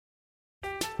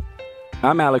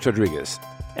I'm Alex Rodriguez.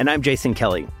 And I'm Jason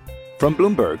Kelly. From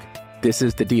Bloomberg, this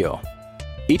is The Deal.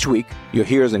 Each week, you'll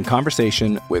hear us in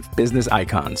conversation with business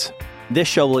icons. This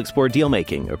show will explore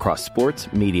deal-making across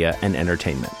sports, media, and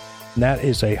entertainment. That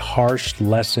is a harsh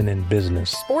lesson in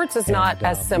business. Sports is not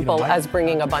as simple as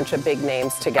bringing a bunch of big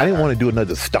names together. I didn't want to do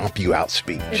another stomp you out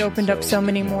speech. It opened up so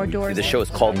many more doors. The show is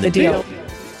called The Deal.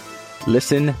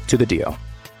 Listen to The Deal.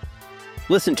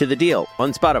 Listen to The Deal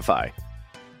on Spotify.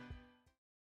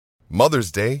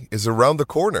 Mother's Day is around the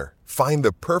corner. Find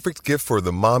the perfect gift for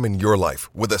the mom in your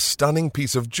life with a stunning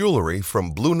piece of jewelry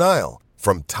from Blue Nile.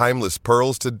 From timeless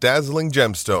pearls to dazzling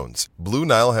gemstones, Blue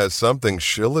Nile has something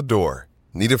she'll adore.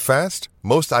 Need it fast?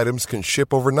 Most items can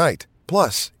ship overnight.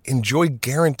 Plus, enjoy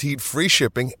guaranteed free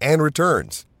shipping and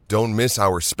returns. Don't miss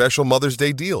our special Mother's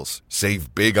Day deals.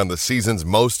 Save big on the season's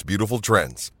most beautiful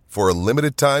trends. For a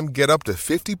limited time, get up to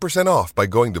 50% off by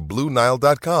going to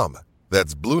BlueNile.com.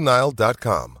 That's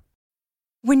BlueNile.com.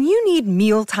 When you need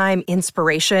mealtime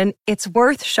inspiration, it's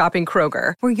worth shopping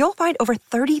Kroger, where you'll find over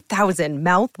 30,000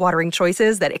 mouth-watering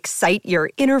choices that excite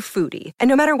your inner foodie. And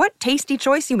no matter what tasty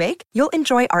choice you make, you'll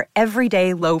enjoy our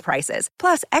everyday low prices,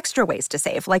 plus extra ways to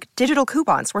save, like digital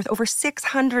coupons worth over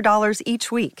 $600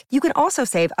 each week. You can also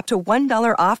save up to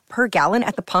 $1 off per gallon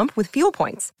at the pump with fuel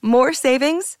points. More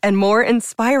savings and more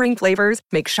inspiring flavors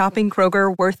make shopping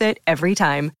Kroger worth it every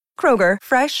time. Kroger,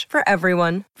 fresh for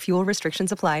everyone. Fuel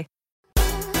restrictions apply.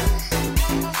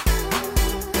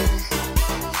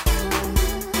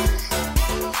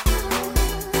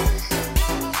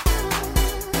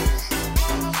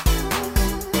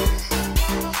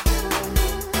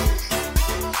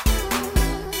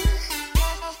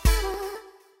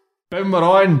 Boom, we're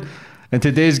on. And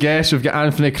today's guest, we've got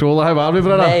Anthony Crolla. How are we,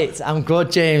 brother? Mate, I'm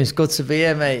good, James. Good to be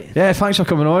here, mate. Yeah, thanks for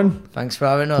coming on. Thanks for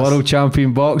having us. World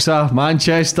champion boxer,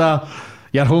 Manchester.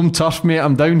 Your home turf, mate.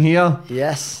 I'm down here.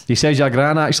 Yes. He says your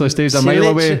gran actually stays a mile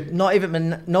away. Not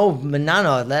even, my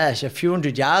nana there. She's a few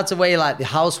hundred yards away. Like the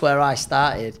house where I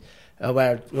started,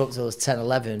 where I grew up till I was 10,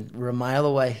 11, we're a mile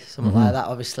away. Something like that.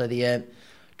 Obviously,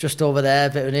 just over there, a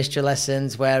bit of an history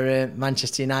lessons where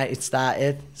Manchester United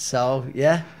started. So,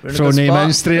 yeah, we're in a good spot. Throw name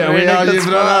in straight away, are you,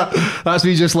 brother? That's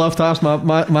me just love to ask my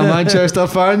Manchester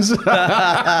fans.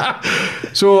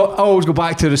 So, I always go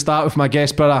back to the start with my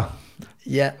guest, brother.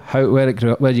 Yeah. Where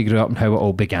you grew up and how it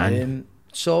all began.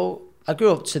 So, I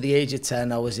grew up to the age of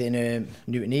 10. I was in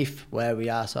Newton Heath, where we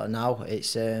are sort of now.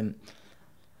 It's one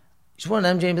of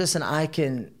them, James. Listen, I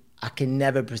can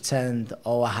never pretend,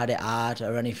 I had it hard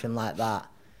or anything like that.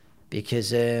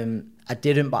 Because I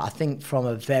didn't, but I think from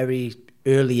a very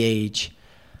early age,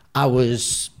 I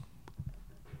was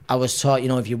taught,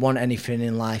 if you want anything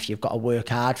in life, you've got to work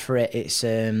hard for it. It's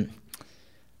like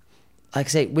I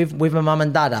say, with my mum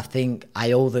and dad, I think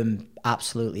I owe them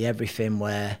absolutely everything.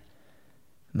 Where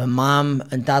my mum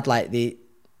and dad, they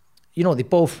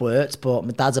both worked, but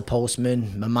my dad's a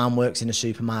postman, my mum works in a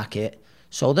supermarket.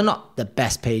 So they're not the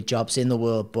best paid jobs in the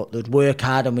world, but they'd work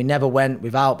hard and we never went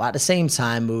without. But at the same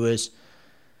time,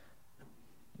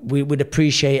 we'd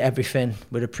appreciate everything.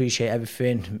 We'd appreciate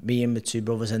everything. Me and my two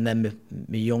brothers, and then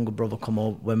my younger brother come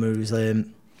over when we was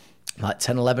 10,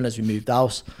 11 as we moved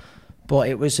house. But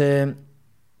it was, I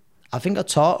think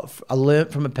I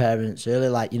learnt from my parents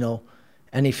early,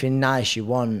 anything nice you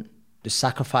want, the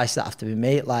sacrifices that have to be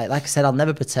made. Like I said, I'll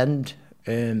never pretend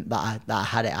that I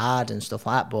had it hard and stuff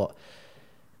like that, but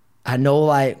I know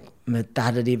my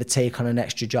dad would either take on an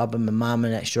extra job and my mum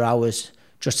an extra hours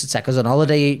just to take us on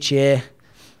holiday each year.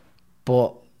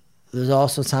 But there's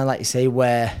also time, like you say,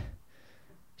 where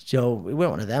we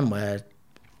weren't one of them where it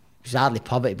was hardly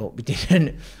poverty, but we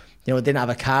didn't have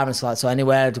a car and stuff like that. So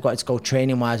anywhere I'd got to go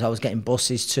training wise, I was getting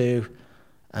buses too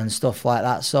and stuff like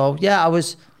that. So yeah, I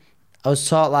was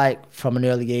taught from an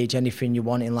early age, anything you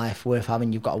want in life worth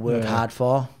having, you've got to work hard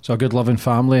for. So a good loving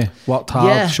family, worked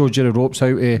hard, showed you the ropes how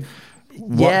to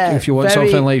work. If you want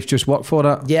something in life, just work for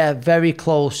it. Yeah, very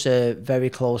close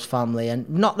family. And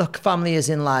not the family as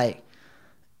in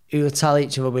who tell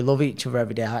each other we love each other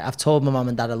every day. I've told my mum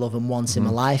and dad I love them once in my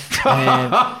life.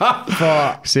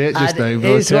 But say it just now,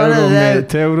 bro. Tell them, mate.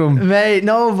 Tell them. Mate,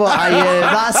 no, but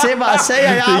that's it. But I say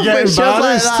I am. You get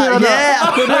embarrassed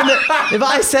I couldn't. If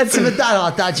I said to my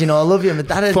dad, Dad, I love you, my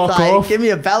dad would give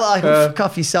me a belt, fuck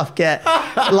off yourself, get.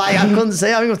 I couldn't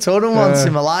say. I think I've told them once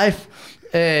in my life.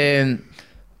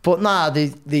 But nah, they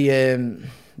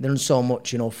done so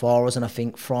much, for us. And I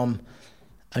think from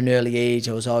an early age,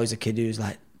 I was always a kid who was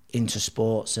into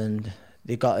sports, and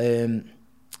they got I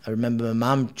remember my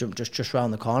mum just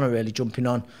round the corner really jumping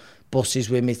on buses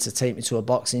with me to take me to a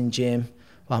boxing gym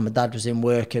while my dad was in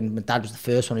work, and my dad was the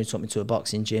first one who took me to a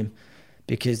boxing gym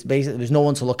because basically there was no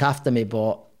one to look after me,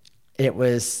 but it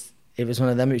was one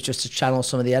of them. It was just to channel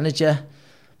some of the energy.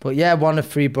 But yeah, one of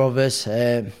 3 brothers,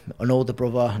 an older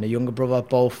brother and a younger brother,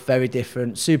 both very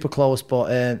different, super close, but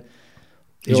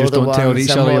you just don't tell each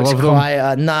other you love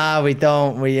them? Nah, we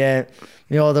don't.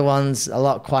 The older one's a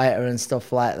lot quieter and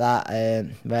stuff like that.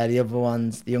 Where the younger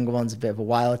one's a bit of a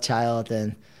wild child,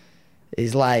 and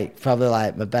he's probably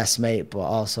my best mate, but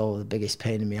also the biggest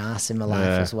pain in my ass in my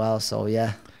life as well. So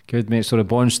yeah. Good, mate. So the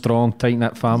bond's strong,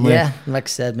 tight-knit family. Yeah, like I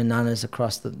said, my nana's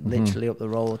across literally up the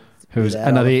road. Who was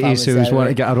in her 80s, who was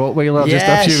wanting to get a Rottweiler just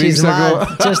a few weeks ago.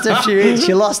 Just a few weeks.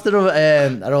 She lost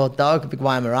her old dog, a big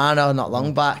Weimaraner, not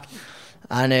long back.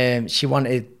 And she was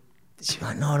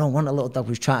like, no, I don't want a little dog.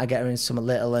 We was trying to get her in something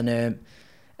little. And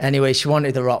anyway, she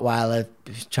wanted the Rottweiler.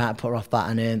 We was trying to put her off that.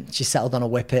 And she settled on a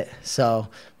Whippet. So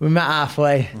we met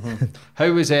halfway.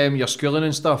 How was your schooling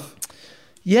and stuff?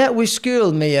 Yeah, we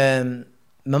schooled me.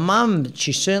 My mum,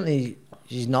 she's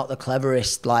not the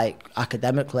cleverest,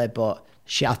 academically, but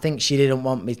I think she didn't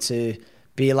want me to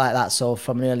be like that. So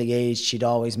from an early age, she'd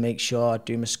always make sure I'd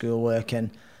do my schoolwork. And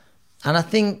I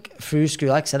think through school,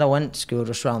 like I said, I went to school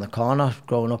just around the corner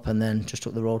growing up, and then just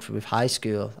up the road with high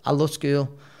school. I love school.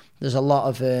 There's a lot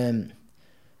of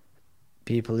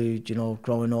people who,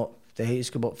 growing up, they hate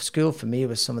school. But school for me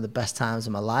was some of the best times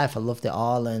of my life. I loved it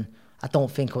all. And I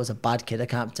don't think I was a bad kid. I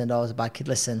can't pretend I was a bad kid.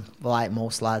 Listen, like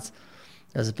most lads,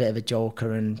 I was a bit of a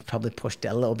joker and probably pushed it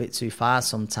a little bit too far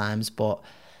sometimes. But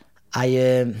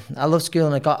I love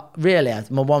school, and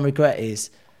my one regret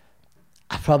is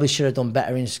I probably should have done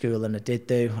better in school than I did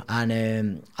do.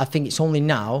 And I think it's only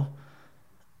now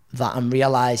that I'm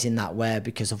realising that, where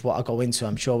because of what I go into,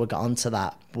 I'm sure we'll get onto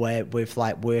that, where with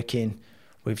working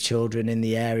with children in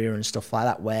the area and stuff like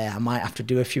that, where I might have to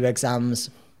do a few exams,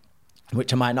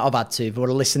 which I might not have had to if I would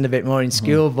have listened a bit more in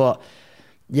school. But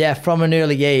yeah, from an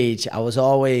early age, it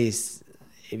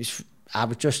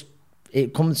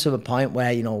comes to a point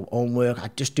where, homework, I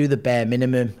just do the bare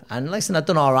minimum. And listen, I'd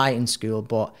done all right in school,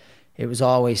 but it was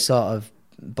always sort of,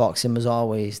 boxing was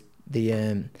always the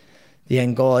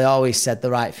end goal. I always said the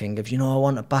right thing of, I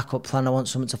want a backup plan, I want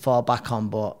something to fall back on,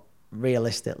 but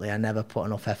realistically, I never put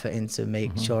enough effort into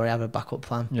making sure I have a backup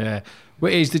plan. Yeah.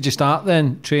 What age did you start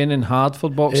then, training hard for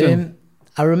boxing?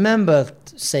 I remember,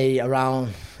 say,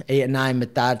 around 8 or 9, my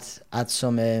dad had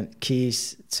some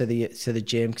keys to the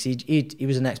gym, because he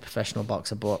was an ex-professional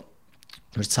boxer but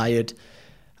retired,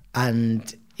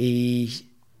 and he'd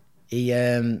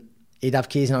have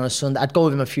keys in on a Sunday. I'd go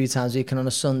with him a few times a week, and on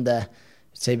a Sunday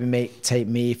take me,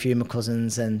 a few of my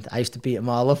cousins, and I used to beat them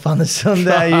all up on the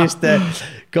Sunday. I used to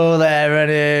go there,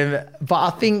 and but I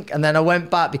think, and then I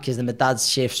went back because then my dad's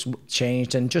shifts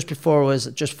changed, and just before I was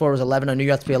 11, I knew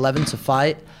you had to be 11 to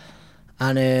fight,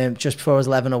 and just before I was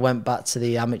 11, I went back to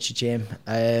the amateur gym.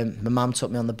 My mum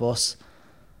took me on the bus,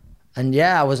 and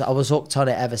yeah, I was hooked on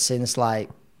it ever since.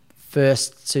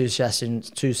 First two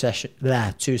sessions,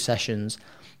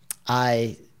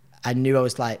 I knew I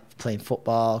was playing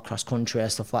football, cross country,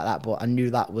 stuff like that, but I knew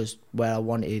that was where I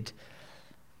wanted,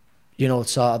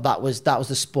 so that was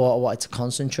the sport I wanted to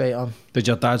concentrate on. Did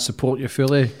your dad support you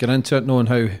fully, get into it, knowing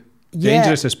how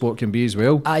dangerous the sport can be as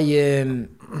well?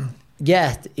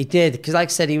 Yeah, he did, because like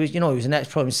I said, he was an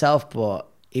ex-pro himself, but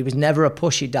he was never a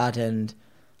pushy dad, and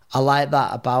I like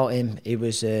that about him. He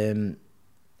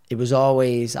was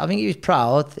always, I think he was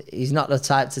proud. He's not the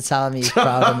type to tell me he's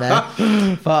proud of me.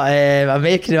 But I'm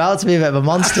making him out to be a bit of a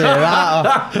monster.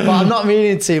 But I'm not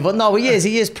meaning to. But no, he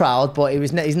is proud, but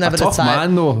he's never the type. Tough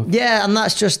man though. Yeah, and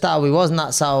that's just how he was, and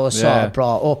that's how I was sort of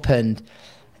brought up. And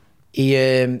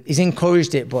he's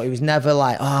encouraged it, but he was never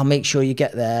like, oh, make sure you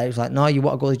get there. He was like, no, you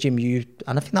want to go to the gym,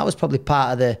 and I think that was probably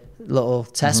part of the little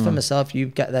test for myself. You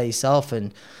get there yourself,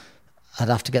 and I'd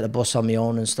have to get the bus on my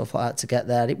own and stuff like that to get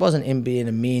there. It wasn't him being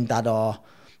a mean dad or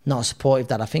not a supportive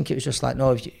dad. I think it was just like,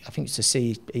 no, I think it's to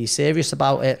see, are you serious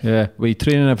about it? Yeah, were you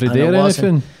training every day or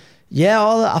anything? Yeah,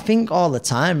 I think all the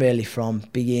time really, from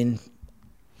being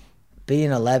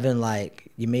 11,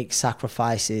 you make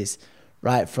sacrifices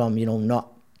right from,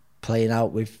 not playing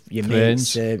out with your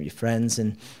mates, your friends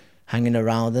and hanging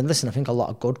around. And listen, I think a lot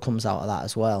of good comes out of that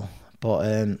as well.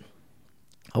 But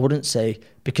I wouldn't say,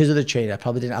 because of the training, I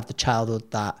probably didn't have the childhood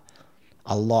that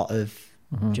a lot of,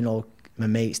 my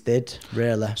mates did,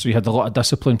 really. So you had a lot of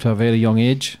discipline from a very young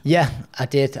age? Yeah, I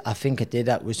did. I think I did.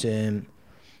 That was,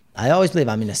 I always believe,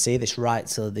 I say this right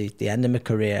till the end of my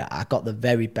career, I got the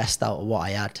very best out of what I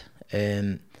had.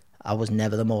 I was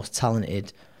never the most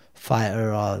talented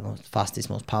fighter or the most fastest,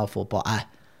 most powerful, but I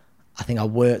think I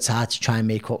worked hard to try and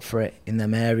make up for it in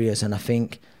them areas, and I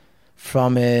think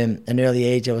from an early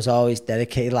age, I was always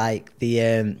dedicated.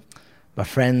 My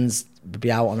friends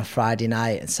be out on a Friday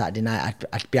night and Saturday night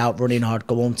I'd be out running, or I'd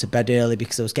go home to bed early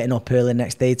because I was getting up early the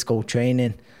next day to go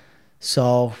training.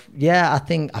 So yeah, I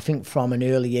think from an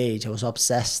early age I was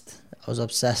obsessed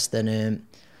and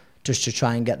just to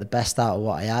try and get the best out of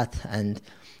what I had. And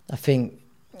I think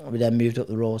we then moved up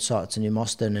the road sort of to New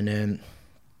Moston, and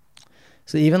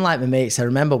so even like my mates, I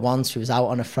remember once we was out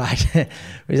on a Friday night,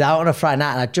 and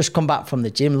I'd just come back from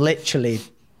the gym, literally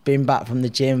been back from the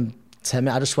gym 10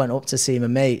 minutes. I just went up to see my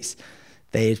mates.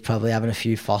 They'd probably having a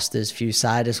few Fosters, a few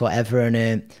ciders, whatever,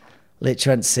 and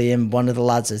literally went to see him. One of the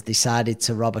lads has decided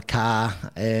to rob a car,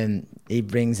 he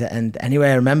brings it, and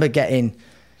anyway, I remember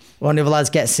one of the lads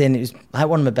gets in, it was like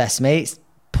one of my best mates,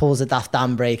 pulls a daft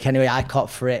handbrake. Anyway, I caught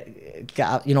for it,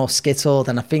 got, skittled,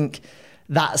 and I think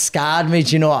that scarred me,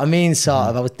 do you know what I mean? Sort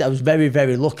of. I was very,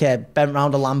 very lucky. I bent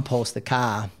round a lamppost, the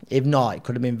car. If not, it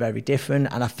could have been very different.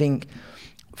 And I think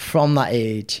from that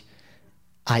age,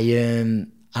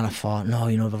 and I thought, no,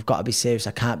 I've got to be serious.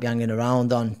 I can't be hanging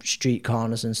around on street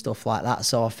corners and stuff like that.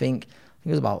 So I think it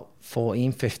was about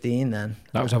 14, 15 then.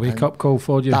 That was a wake-up call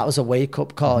for you? That was a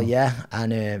wake-up call, yeah.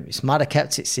 And it's mad, I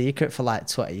kept it secret for like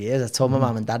 20 years. I told my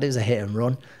mum and dad it was a hit and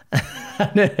run.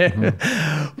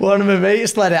 One of my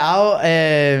mates let it out.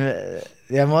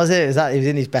 Yeah, was it? He was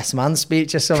in his best man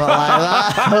speech or something like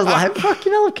that. I was like,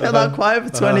 fucking hell, I've kept that quiet for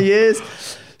 20 years.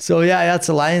 So yeah, I had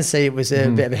to lie and say it was a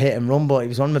bit of a hit and run, but he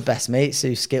was one of my best mates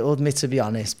who skittled me, to be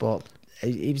honest. But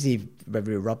he was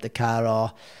whether he robbed the car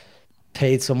or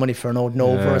paid some money for an old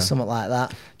Nova or something like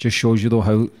that. Just shows you though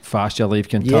how fast your life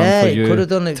can turn for you. Yeah, could have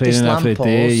done it. Training every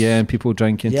day, and people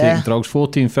drinking, taking drugs.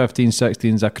 14, 15,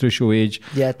 16 is a crucial age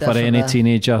for any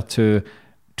teenager to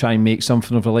try and make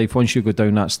something of their life. Once you go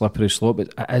down that slippery slope,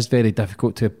 it is very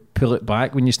difficult to pull it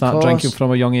back when you start drinking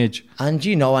from a young age. And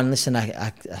and listen, I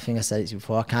think I said it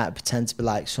before, I can't pretend to be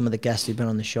like some of the guests who've been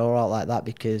on the show or like that,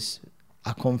 because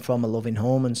I come from a loving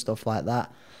home and stuff like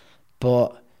that.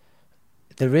 But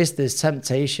there's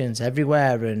temptations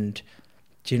everywhere, and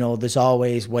there's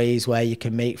always ways where you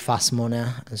can make fast money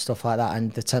and stuff like that,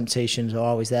 and the temptations are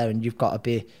always there, and you've got to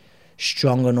be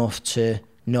strong enough to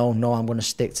know, no, I'm going to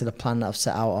stick to the plan that I've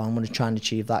set out, or I'm going to try and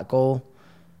achieve that goal.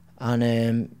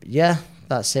 And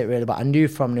that's it really. But I knew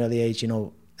from an early age,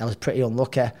 I was pretty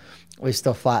unlucky with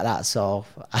stuff like that, so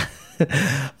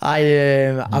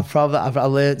I've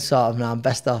learned sort of now I'm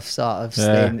best off sort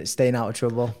of staying out of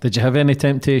trouble. Did you have any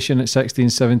temptation at 16,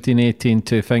 17, 18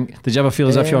 to think, did you ever feel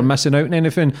as if you were missing out on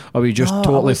anything, or were you just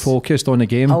totally focused on the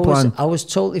game plan? I was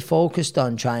totally focused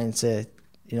on trying to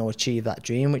achieve that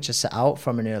dream which I set out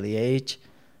from an early age.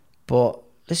 But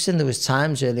listen, there was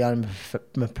times early on in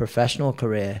my professional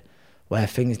career where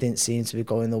things didn't seem to be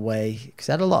going the way, because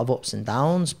I had a lot of ups and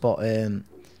downs, but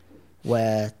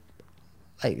where,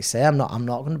 like you say, I'm not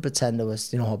going to pretend there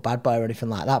was a bad boy or anything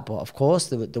like that, but of course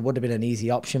there would have been an easy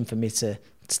option for me to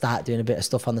start doing a bit of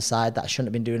stuff on the side that I shouldn't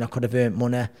have been doing. I could have earned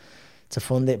money to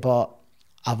fund it, but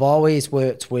I've always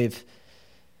worked with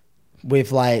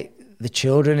like the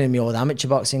children in my old amateur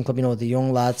boxing club, the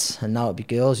young lads, and now it'd be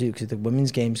girls, because the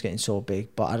women's game's getting so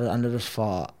big. But I just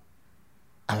thought,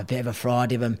 I'm a bit of a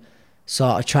fraud if I'm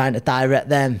sort of trying to direct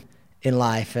them in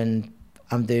life and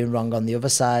I'm doing wrong on the other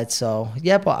side. So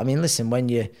yeah, but I mean, listen, when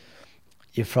you're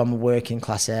from a working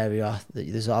class area,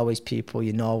 there's always people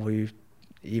who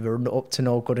either up to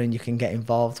no good and you can get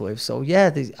involved with. So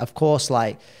yeah, of course,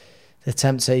 like, the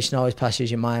temptation always passes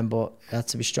your mind, but you had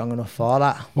to be strong enough for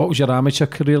that. What was your amateur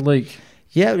career like?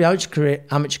 Yeah, the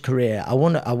amateur career, I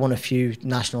won a few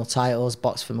national titles,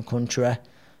 boxed for my country.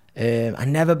 I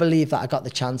never believed that I got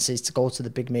the chances to go to the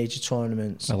big major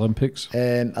tournaments. Olympics,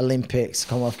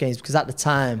 Commonwealth Games, because at the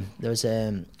time there was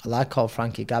a lad called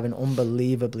Frankie Gavin,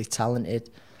 unbelievably talented,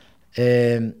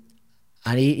 and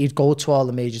he'd go to all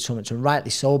the major tournaments, and rightly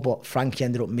so, but Frankie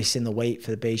ended up missing the weight for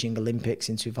the Beijing Olympics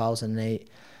in 2008.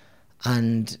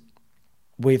 And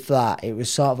with that, it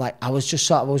was sort of like I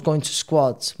was going to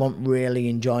squads, wasn't really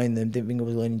enjoying them, didn't think I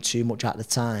was learning too much at the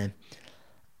time,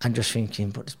 and just thinking,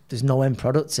 but there's no end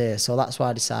product here. So that's why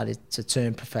I decided to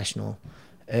turn professional.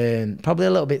 Probably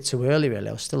a little bit too early, really.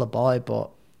 I was still a boy,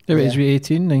 but yeah. Was you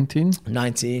 18, 19?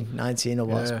 19 I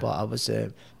was, but I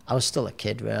was still a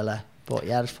kid, really. But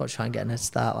yeah, I just thought I'd try and get a head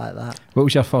start like that. What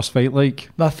was your first fight like?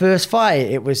 My first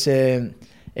fight, it was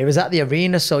at the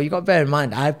arena. So you got to bear in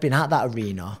mind, I've been at that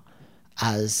arena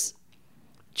as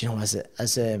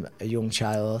a young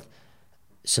child,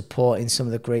 supporting some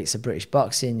of the greats of British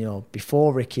boxing.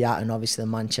 Before Ricky Hatton, obviously the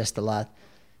Manchester lad,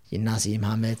 your Nazim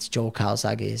Hamed, Joe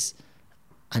Calzaghes,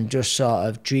 and just sort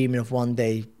of dreaming of one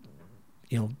day,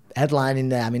 headlining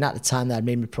there. I mean, at the time that I'd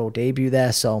made my pro debut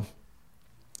there. So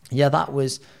yeah, that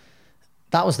was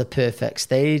that was the perfect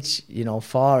stage, you know,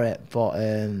 for it. But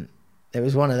it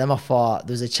was one of them. I thought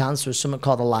there was a chance. There was something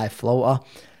called a live floater,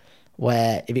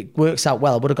 where if it works out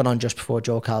well, I would have gone on just before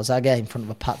Joe Calzaghe in front of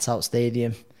a packed out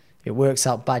stadium. If it works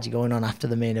out bad, you're going on after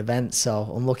the main event.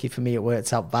 So unlucky for me, it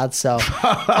worked out bad. So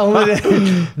only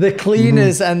the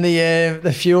cleaners and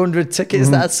the few hundred tickets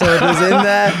that I sold was in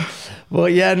there.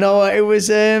 But yeah, no, it was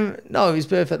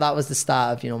perfect. That was the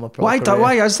start of, you know, my pro career.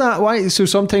 Why is that? Why? So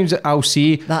sometimes I'll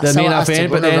see the main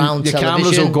event, but then the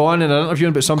cameras will go on and they're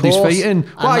interviewing, but somebody's fighting.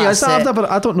 Why is that?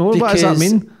 I don't know. What does that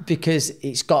mean? Because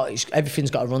everything's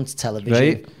got to run to television.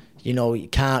 Right. You know, you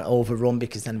can't overrun,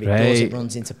 because then it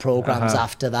runs into programs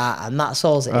after that, and that's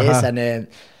all it is. And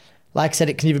like I said,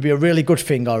 it can either be a really good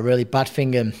thing or a really bad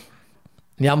thing. And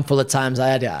the handful of times I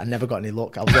had it, I never got any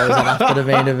luck. I was always on after the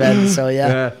main event. So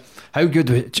yeah. How good?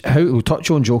 We'll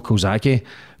touch on Joe Calzaghe.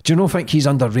 Do you think he's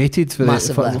underrated for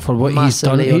what he's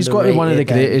done? He's got to be one of the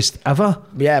greatest ever.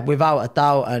 Yeah, without a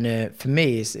doubt. And for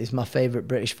me, he's my favourite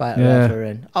British fighter ever.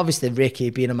 And obviously Ricky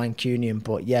being a Mancunian,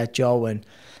 but yeah, Joe. And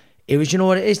it was, you know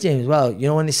what it is, James, well, you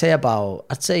know, when they say about,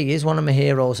 I'd say he is one of my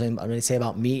heroes, and when they say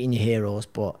about meeting your heroes,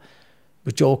 but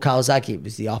with Joe Calzaghe, it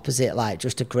was the opposite, like,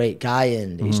 just a great guy.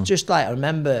 And it's just like, I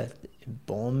remember in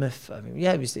Bournemouth,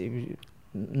 it was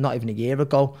not even a year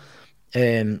ago,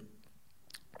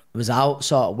 was out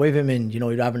sort of with him, and, you know,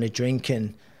 you're having a drink,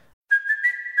 and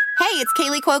Hey, it's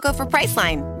Kaylee Cuoco for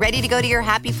Priceline. Ready to go to your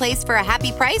happy place for a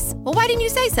happy price? Well, why didn't you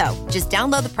say so? Just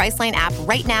download the Priceline app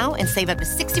right now and save up to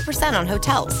 60% on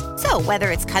hotels. So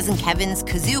whether it's Cousin Kevin's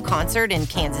Kazoo Concert in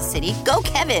Kansas City, go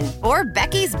Kevin, or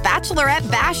Becky's Bachelorette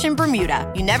Bash in Bermuda,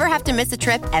 you never have to miss a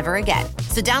trip ever again.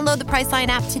 So download the Priceline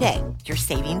app today. Your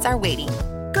savings are waiting.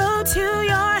 Go to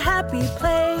your happy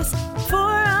place for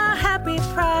a happy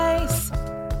price.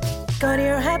 Go to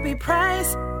your happy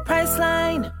price,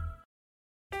 Priceline.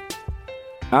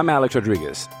 I'm Alex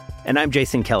Rodriguez. And I'm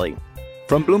Jason Kelly.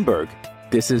 From Bloomberg,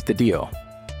 this is The Deal.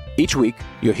 Each week,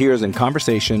 you'll hear us in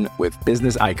conversation with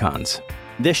business icons.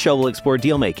 This show will explore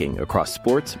deal-making across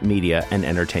sports, media, and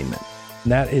entertainment.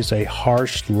 That is a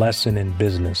harsh lesson in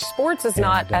business. Sports is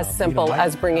not as simple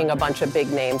as bringing a bunch of big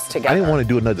names together. I didn't want to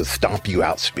do another stomp you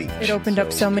out speech. It opened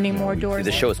up so many more doors.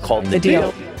 The show is called The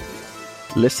Deal.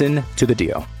 Listen to The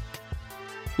Deal.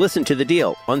 Listen to The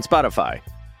Deal on Spotify.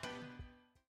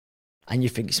 And you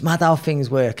think, it's mad how things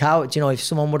work out. You know, if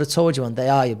someone would have told you one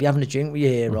day, you'll be having a drink with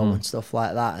your hero and stuff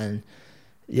like that. And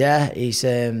yeah, he's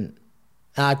a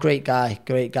great guy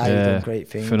who's done great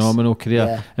things. Phenomenal career.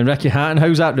 Yeah. And Ricky Hatton,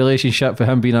 how's that relationship for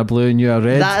him being a blue and you a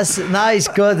red? That's nice,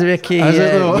 good, Ricky. Is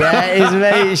it though?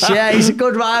 Yeah, he's a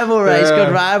good rivalry. It's a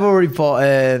good rivalry,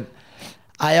 but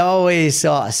I always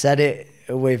sort of said it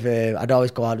with, I'd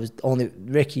always go,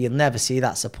 Ricky, you'll never see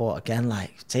that support again.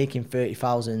 Like, taking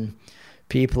 30,000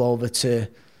 people over to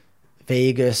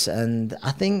Vegas, and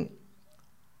I think,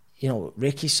 you know,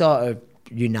 Ricky sort of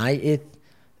united.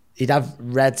 He'd have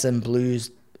Reds and Blues.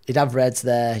 He'd have Reds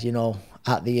there, you know,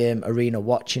 at the arena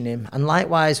watching him. And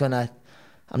likewise, when I'm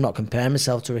not comparing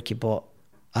myself to Ricky, but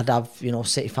I'd have, you know,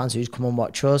 City fans who'd come and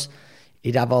watch us.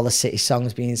 He'd have all the City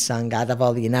songs being sang. I'd have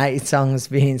all the United songs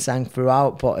being sang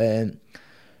throughout. But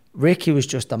Ricky was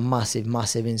just a massive,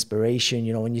 massive inspiration.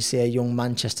 You know, when you see a young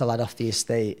Manchester lad off the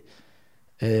estate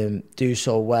do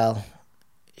so well,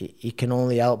 you can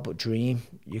only help but dream.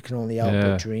 You can only help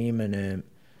but dream, and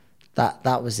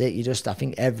that was it. I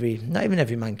think not even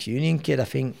every Mancunian kid, I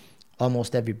think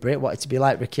almost every Brit wanted to be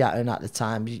like Ricky Hatton at the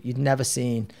time. You'd never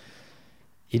seen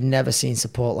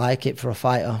support like it for a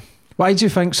fighter. Why do you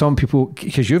think some people,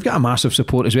 because you've got a massive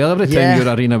support as well, every time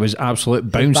your arena was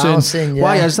absolute bouncing.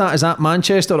 Why is that? Is that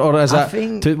Manchester, or is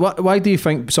why do you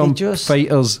think some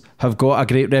fighters have got a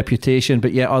great reputation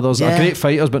but yet others are great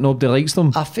fighters but nobody likes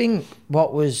them? I think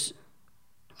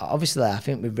obviously I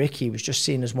think with Ricky, he was just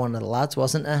seen as one of the lads,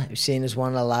 wasn't he? He was seen as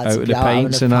one of the lads out of the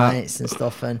pints and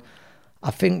stuff. And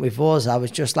I think with us, I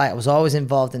was always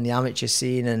involved in the amateur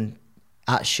scene and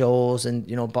at shows and,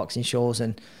 you know, boxing shows,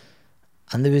 and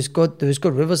there was good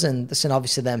with us. And listen,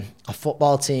 obviously then a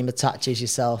football team attaches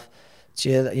yourself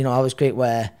to, you know, I was great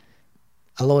where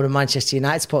a load of Manchester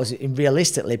United supporters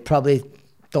realistically probably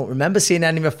don't remember seeing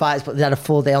any of the fights, but they had a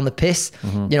full day on the piss,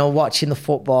 you know, watching the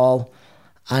football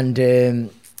and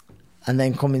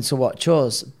then coming to watch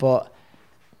us. But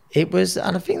it was,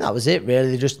 and I think that was it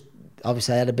really. They just,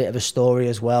 obviously I had a bit of a story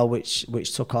as well, which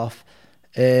took off.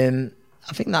 I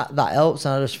think that helps,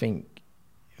 and I just think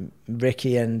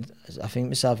Ricky and I think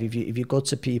myself, if you go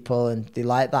to people and they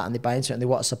like that and they buy into it and they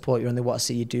want to support you and they want to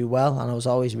see you do well, and I was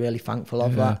always really thankful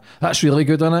of that. That's really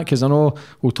good, isn't it? Because I know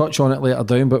we'll touch on it later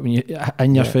down, but when you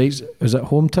in your fights, was it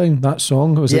Hometown, that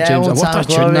song? Was it James? What a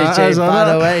tune that is,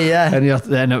 by the way,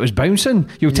 and it was bouncing.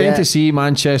 You'll tend to see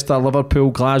Manchester,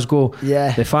 Liverpool, Glasgow.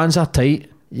 Yeah, the fans are tight.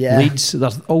 Yeah, Leeds, they're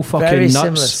all fucking very nuts.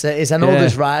 Similar cities. I know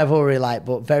there's rivalry,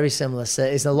 but very similar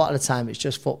cities. A lot of the time, it's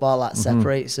just football that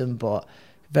separates them, but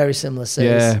very similar cities.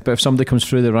 Yeah, but if somebody comes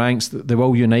through the ranks, they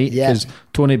will unite. Because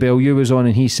Tony Bellew was on,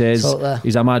 and he says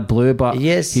he's a mad Blue, but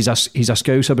he's a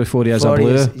Scouser before he is a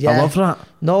Blue. I love that.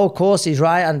 No, of course he's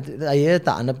right, and I heard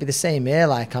that, and I'd be the same here.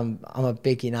 Like I'm a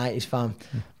big United fan,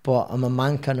 but I'm a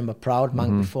Manc and I'm a proud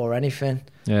Manc before anything.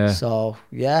 Yeah. So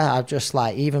I've just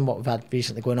like, even what we've had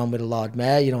recently going on with the Lord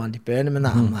Mayor, Andy Burnham and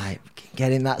that, I'm like,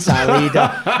 getting that side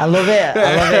leader. I love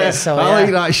it. So I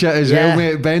like that shit as well,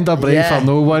 mate. Bend a brain for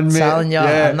no one, mate. Telling you,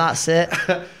 and that's it.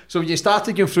 So you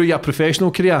started going through your professional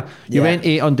career. You went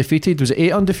 8 undefeated. Was it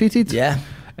 8 undefeated? Yeah.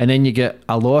 And then you get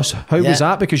a loss. How was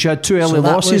that? Because you had 2 early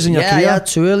losses in your career. Yeah, I had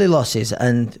 2 early losses,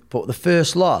 but the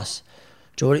first loss,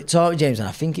 do you know what it taught me, James? And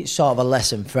I think it's sort of a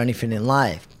lesson for anything in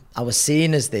life. I was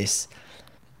seen as this,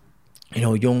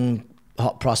 young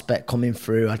hot prospect coming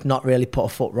through. I'd not really put a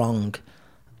foot wrong.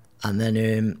 And then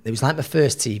it was like my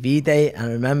first TV date. And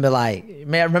I remember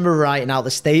writing out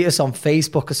the status on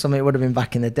Facebook or something. It would have been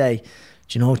back in the day.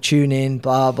 Tune in,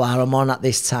 blah, blah. I'm on at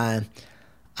this time.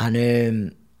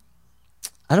 And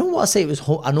I don't want to say it was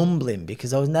an humbling,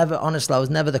 because I was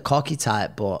never the cocky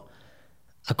type, but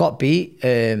I got beat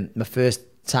my first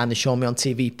time they showed me on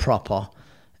TV proper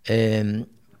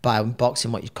by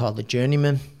boxing what you'd call the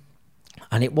journeyman.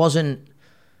 And it wasn't,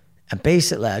 and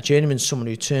basically a journeyman's someone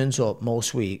who turns up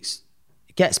most weeks,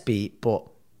 gets beat, but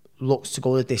looks to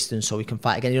go the distance so he can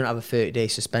fight again. You don't have a 30-day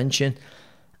suspension.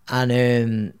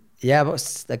 And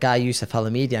but the guy Yusuf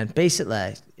Halamidi, and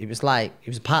basically he was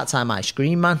a part-time ice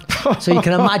cream man. So you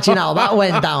can imagine how that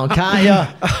went down, can't you?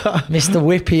 Mr.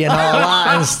 Whippy and all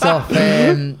that and stuff.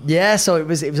 So it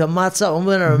was a mad sort of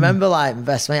humbling. I remember my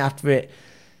best mate after it,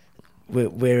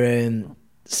 we're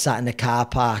sat in the car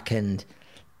park and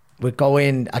we're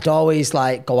going, I'd always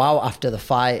go out after the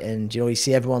fight and, you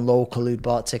see everyone local who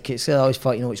bought tickets. So I always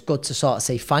thought, it's good to sort of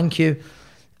say thank you.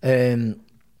 And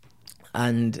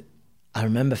I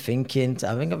remember thinking,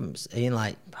 I think I'm saying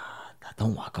I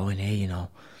don't want to go in here,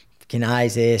 fucking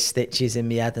eyes here, stitches in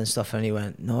my head and stuff. And he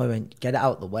went, get it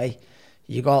out the way.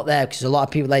 You go out there, because a lot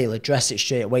of people there, you'll address it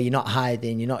straight away. You're not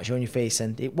hiding, you're not showing your face.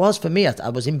 And it was, for me, I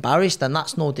was embarrassed, and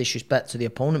that's no disrespect to the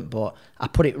opponent, but I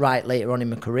put it right later on in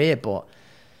my career. But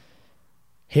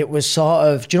it was sort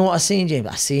of, do you know what I seen, James?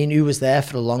 I seen who was there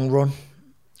for the long run.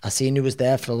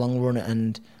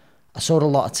 And I sold a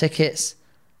lot of tickets.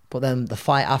 But then the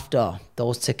fight after,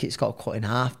 those tickets got cut in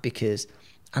half it's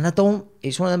one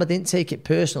of them, I didn't take it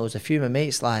personal. There was a few of my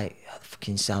mates the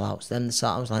fucking sellouts, them the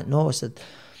sellouts. I was like, no, I said,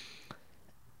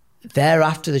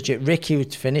 thereafter, Ricky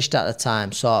was finished at the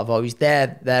time, sort of, or he's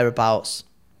thereabouts.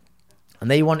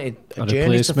 And they wanted a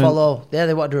journey to follow. Yeah,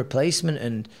 they wanted a replacement,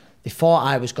 and they thought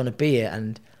I was going to be it.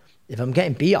 And if I'm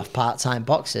getting beat off part-time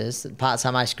boxers,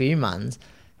 part-time ice cream mans,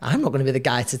 I'm not going to be the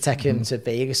guy to take him to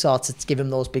Vegas or to give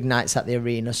him those big nights at the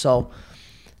arena. So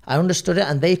I understood it,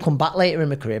 and they come back later in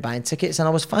my career buying tickets, and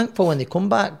I was thankful when they come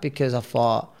back, because I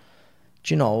thought,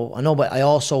 I know, but I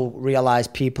also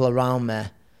realised people around me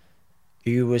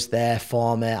who was there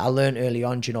for me. I learned early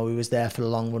on, who was there for the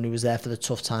long run, who was there for the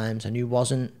tough times, and who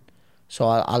wasn't. So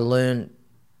I learned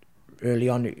early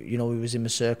on, he was in my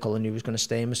circle and he was going to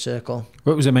stay in my circle.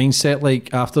 What was the mindset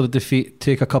like after the defeat?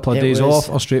 Take a couple of days off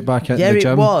or straight back at the gym?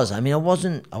 Yeah, it was. I mean, I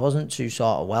wasn't too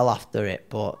sort of well after it,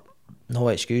 but no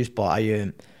excuse. But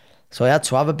so I had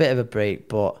to have a bit of a break,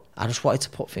 but I just wanted to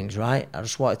put things right.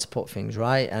 And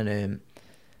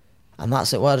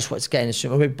that's it. Well, I just wanted to get in the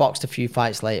swim. We boxed a few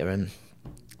fights later, and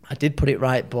I did put it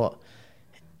right, but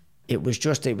it was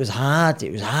hard.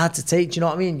 It was hard to take. Do you know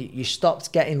what I mean? You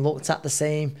stopped getting looked at the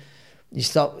same.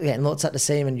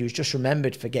 And you was just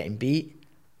remembered for getting beat.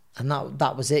 And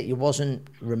that was it. You wasn't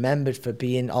remembered for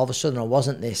being, all of a sudden, I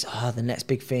wasn't this, the next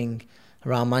big thing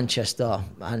around Manchester.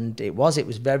 And it was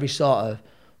very sort of,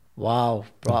 wow,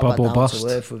 brought back down to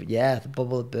earth. The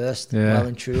bubble burst, well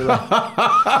and truly.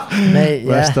 Mate,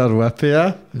 Mr.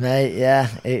 Whippy, Mate,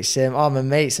 it's, my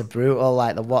mates are brutal,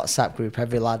 like the WhatsApp group,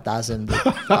 every lad has them.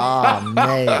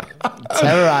 Mate,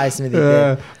 terrorised me.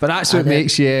 But that's what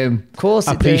makes you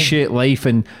appreciate life,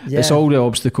 and it's all the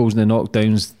obstacles and the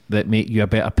knockdowns that make you a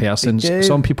better person.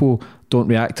 Some people don't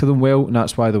react to them well, and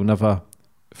that's why they'll never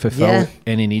fulfil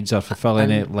any needs or fulfill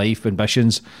any life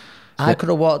ambitions. I could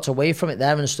have walked away from it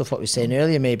there and stuff, what we were saying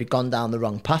earlier, maybe gone down the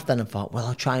wrong path then and thought, well,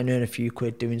 I'll try and earn a few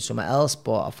quid doing something else,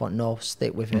 but I thought, no,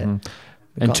 stick with it.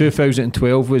 In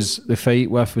 2012 was the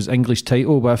fight was English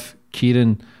title with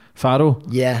Kieran Farrell.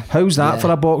 Yeah. How's that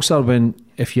for a boxer when,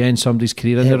 if you end somebody's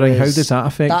career in the ring, how does that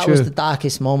affect you? That was the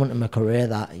darkest moment in my career,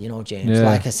 that, you know, James. Yeah.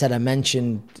 Like I said, I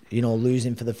mentioned, you know,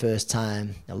 losing for the first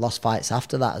time. I lost fights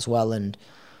after that as well, and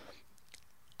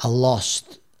I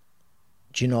lost,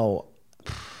 you know,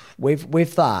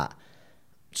 with that.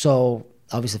 So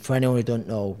obviously, for anyone who don't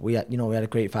know, we had a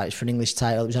great fight. It was for an English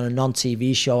title. It was on a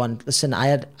non-TV show, and listen, I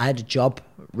had a job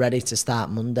ready to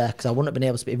start Monday, because I wouldn't have been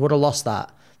able to. If I would have lost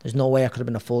that, there's no way I could have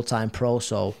been a full-time pro.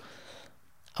 So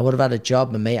I would have had a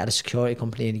job. My mate had a security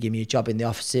company and he gave me a job in the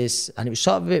offices, and it was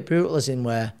sort of a bit brutal, as in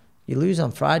where you lose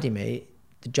on Friday, mate.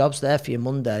 The job's there for you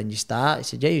Monday, and you start. He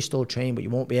said, yeah, you still train, but you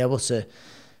won't be able to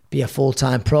be a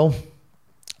full-time pro.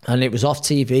 And it was off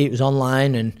TV, it was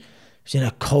online, and it was in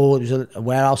it was a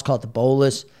warehouse called the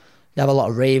Bowlers. They have a lot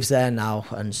of raves there now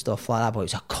and stuff like that, but it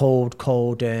was a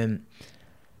cold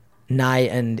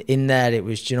night, and in there it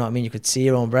was, do you know what I mean, you could see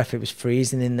your own breath. It was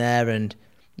freezing in there, and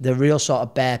the real sort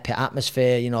of bear pit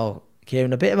atmosphere, you know.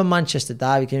 Kieran, a bit of a Manchester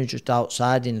derby, Kieran just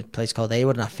outside in a place called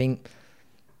Haywood, and I think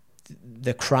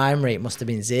the crime rate must have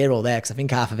been 0 there, because I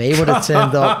think half of Haywood had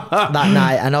turned up that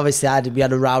night, and obviously we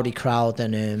had a rowdy crowd,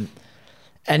 and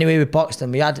anyway, we boxed,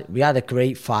 and we had a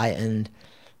great fight, and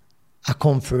I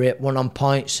come through it, won on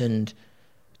points, and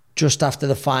just after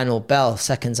the final bell,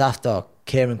 seconds after,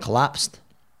 Kieran collapsed.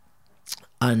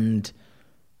 And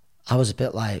I was a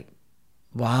bit like,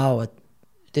 wow,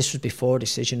 this was before a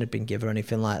decision had been given or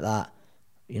anything like that.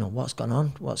 You know, what's gone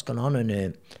on?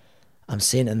 And I'm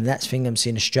seeing, and the next thing I'm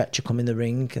seeing a stretcher come in the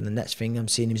ring, and the next thing I'm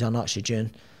seeing he's on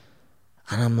oxygen.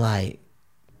 And I'm like,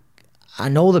 I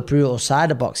know the brutal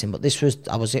side of boxing, but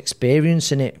I was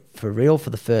experiencing it for real for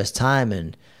the first time.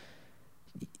 And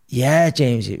yeah,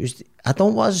 James, it was, I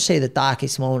don't want to say the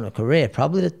darkest moment of my career,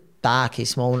 probably the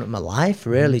darkest moment of my life,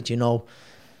 really, do you know?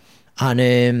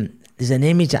 And there's an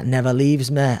image that never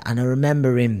leaves me, and I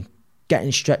remember him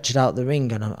getting stretched out the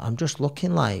ring, and I'm just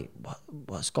looking like,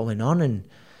 what's going on? And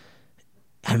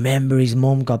I remember his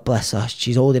mum, God bless her,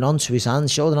 she's holding on to his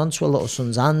hand, she's holding on to her little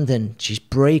son's hand, and she's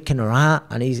breaking her heart,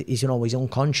 and he's you know, he's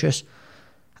unconscious.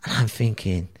 And I'm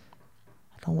thinking,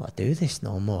 I don't want to do this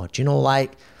no more. Do you know,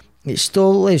 like, it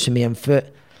still lives with me. And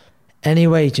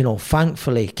anyway, do you know,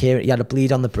 thankfully, Kieran, he had a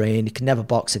bleed on the brain, he could never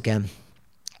box again.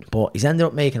 But he's ended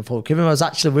up making a full recovery. I was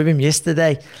actually with him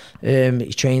yesterday.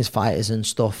 He trains fighters and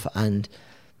stuff, and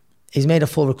he's made a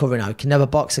full recovery now. He can never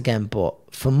box again. But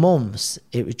for months,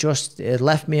 it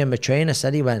left me, and my trainer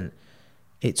said,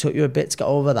 it took you a bit to get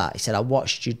over that. He said, I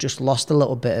watched you just lost a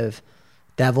little bit of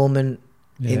devilment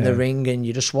in the ring, and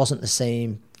you just wasn't the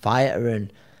same fighter.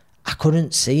 And I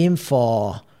didn't see him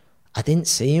for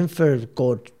a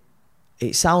good,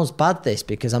 it sounds bad this,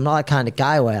 because I'm not that kind of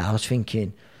guy where I was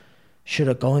thinking, should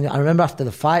I go in? I remember after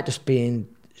the fight just being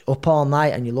up all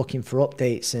night, and you're looking for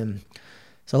updates, and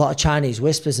there's a lot of Chinese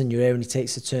whispers in your ear, and he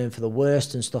takes a turn for the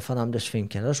worst and stuff, and I'm just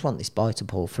thinking, I just want this boy to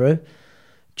pull through.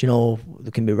 Do you know,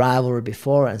 there can be rivalry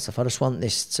before it and stuff. I just want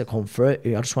this to come through.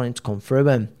 I just want him to come through,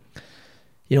 and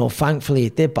you know, thankfully he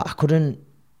did, but I couldn't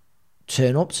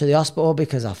turn up to the hospital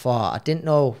because I thought, I didn't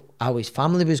know how his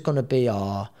family was going to be,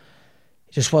 or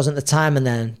it just wasn't the time. And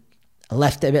then I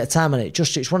left it a bit of time, and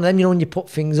it's one of them, you know, when you put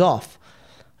things off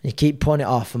and you keep putting it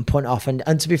off.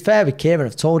 And to be fair with Kieran,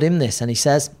 I've told him this, and he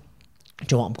says, do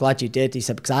you know what, I'm glad you did. He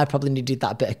said, because I probably needed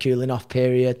that bit of cooling off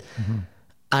period. Mm-hmm.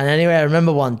 And anyway, I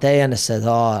remember one day, and I said,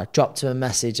 I dropped him a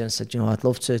message and said, you know, I'd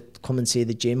love to come and see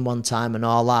the gym one time and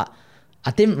all that.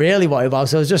 I didn't really want to,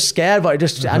 so I was just scared,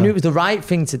 but I knew it was the right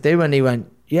thing to do. And he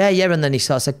went, yeah. And then he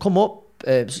sort of said, come up.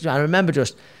 I remember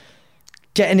just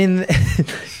getting in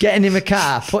the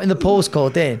car, putting the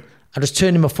postcode in, and just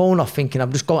turning my phone off, thinking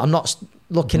I'm not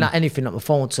looking at anything at my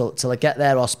phone till I get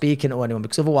there, or speaking to anyone,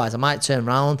 because otherwise I might turn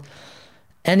around.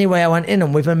 Anyway, I went in,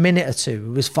 and within a minute or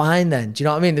two, it was fine then. Do you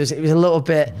know what I mean? It was a little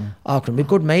bit awkward. We're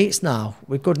good mates now.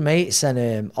 We're good mates,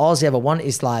 and all I ever want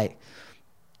is, like,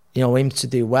 you know, him to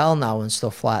do well now and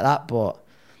stuff like that. But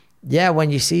yeah, when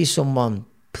you see someone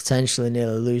potentially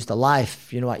nearly lose their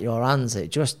life, you know, at your hands,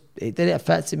 it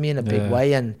affected me in a big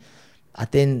way. And I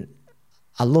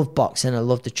love boxing, I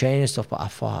love the training and stuff, but I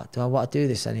thought, do I want to do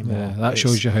this anymore? Yeah, that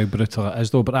shows you how brutal it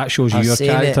is, though. But that shows you your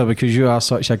character, because you are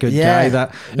such a good guy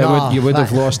that you would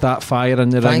have lost that fire in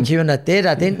the ring. Thank you, and I did.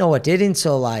 I didn't know I did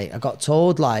until, like, I got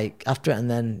told, like, after it,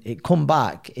 and then it come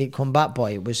back,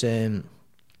 but it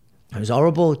was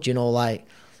horrible. Do you know, like,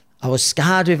 I was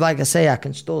scarred with, like I say, I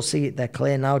can still see it there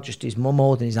clear now, just his mum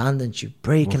holding his hand, and she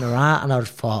breaking her heart, and I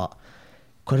thought,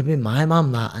 could have been my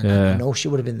mum that, and I know she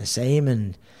would have been the same.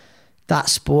 And that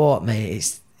sport,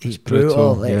 mate, it's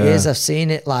brutal. It is. I've seen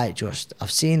it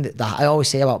I've seen that. I always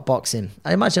say about boxing,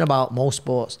 I imagine about most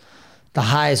sports, the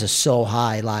highs are so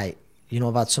high. Like, you know,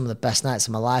 I've had some of the best nights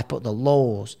of my life, but the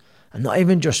lows, and not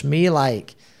even just me,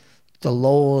 like the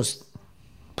lows,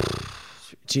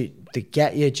 they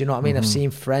get you. Do you know what I mean? I've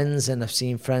seen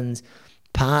friends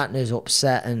partners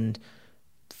upset and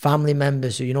family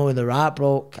members who, you know, they're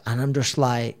heartbroken, and I'm just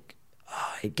like,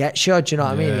 oh, it gets you. Do you know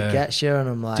what I mean? It gets you, and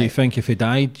I'm like, do you think if he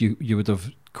died, you would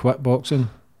have quit boxing?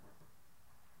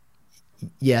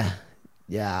 Yeah,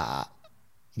 I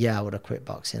would have quit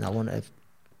boxing. I wouldn't have.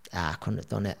 I couldn't have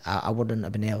done it. I wouldn't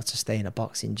have been able to stay in a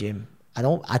boxing gym. I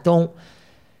don't.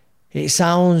 It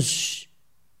sounds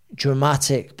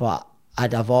dramatic, but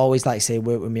I've always, like say,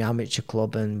 worked with my amateur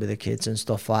club and with the kids and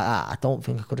stuff like that. I don't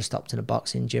think I could have stopped in a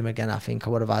boxing gym again. I think I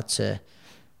would have had to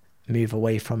move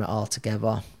away from it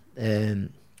altogether.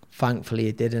 Thankfully,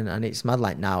 it didn't, and it's mad.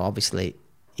 Like now, obviously,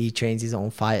 he trains his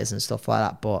own fighters and stuff like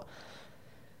that. But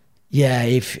yeah,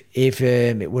 if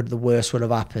the worst would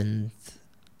have happened,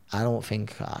 I don't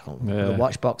think I would have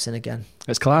watched boxing again.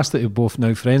 It's class that you're both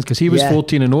now friends, because he was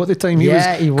 14-0 at the time. He was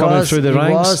coming through the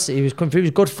ranks. He was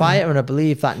a good fighter, and I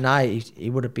believe that night he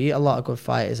would have beat a lot of good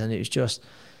fighters. And it's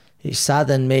sad,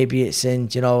 and maybe it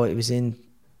was in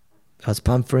God's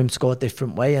plan for him to go a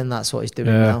different way, and that's what he's doing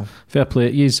now. Fair play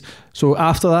to you. So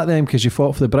after that then, because you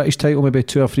fought for the British title maybe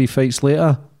 2 or 3 fights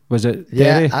later, was it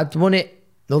Derry? Yeah, I'd won it.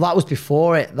 No, that was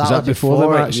before it. Was that before the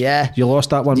match? Yeah. You lost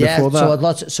that one before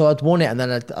that? So I'd won it, and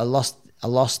then I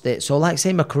lost it. So like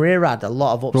say my career had a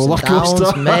lot of ups and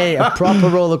downs, mate, a proper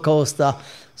roller coaster.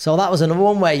 So that was another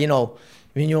one where, you know,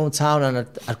 you're in your own town, and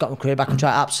I'd got my career back and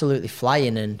tried absolutely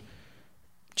flying, and,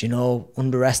 you know,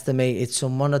 underestimated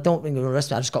someone. I don't think I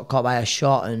underestimated. I just got caught by a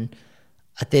shot, and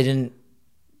I didn't,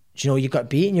 you know, you got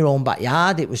beat in your own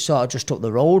backyard. It was sort of just up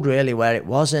the road really where it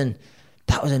was, and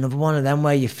that was another one of them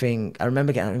where you think, I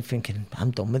remember getting out and thinking,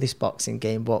 I'm done with this boxing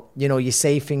game. But, you know, you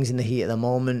say things in the heat of the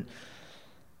moment.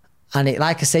 And it,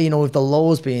 like I say, you know, with the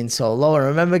lows being so low, I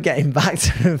remember getting back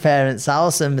to my parents'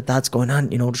 house and my dad's going,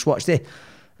 you know, just watch this.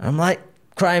 And I'm like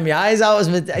crying my eyes out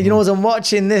as I'm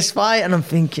watching this fight, and I'm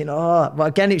thinking, but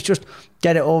again, it's just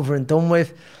get it over and done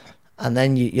with. And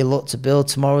then you look to build.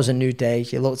 Tomorrow's a new day.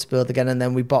 You look to build again, and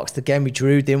then we boxed again. We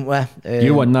drew, didn't we?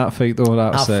 You won that fight though.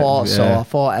 I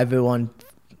fought everyone.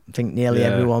 I think nearly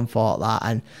everyone fought that,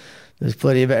 and there was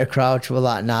plenty a bit of crowd trouble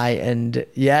that night. And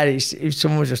yeah,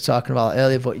 someone was just talking about it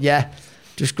earlier, but yeah,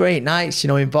 just great nights, you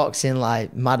know, in boxing,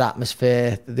 like mad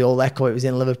atmosphere. The old Echo, it was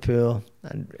in Liverpool,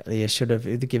 and really I should have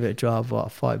give it a draw, but I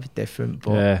thought it'd be different.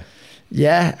 But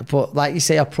yeah, but like you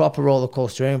say, a proper roller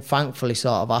coaster, and thankfully,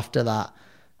 sort of after that,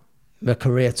 my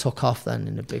career took off then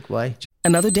in a big way.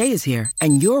 Another day is here,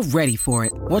 and you're ready for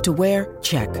it. What to wear?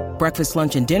 Check. Breakfast,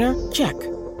 lunch, and dinner? Check.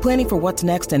 Planning for what's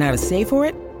next and how to save for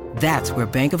it? That's where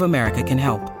Bank of America can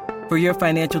help. For your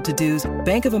financial to-dos,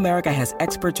 Bank of America has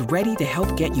experts ready to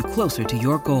help get you closer to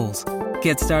your goals.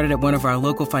 Get started at one of our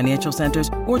local financial centers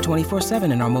or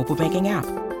 24/7 in our mobile banking app.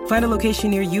 Find a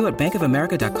location near you at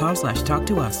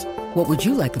bankofamerica.com/talktous. What would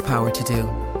you like the power to do?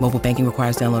 Mobile banking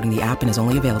requires downloading the app and is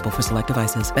only available for select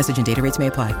devices. Message and data rates may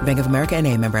apply. Bank of America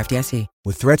NA, member FDIC.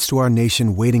 With threats to our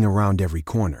nation waiting around every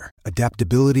corner,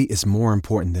 adaptability is more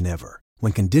important than ever.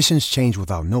 When conditions change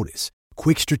without notice,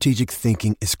 quick strategic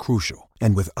thinking is crucial.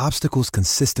 And with obstacles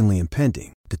consistently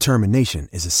impending, determination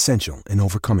is essential in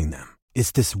overcoming them.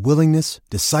 It's this willingness,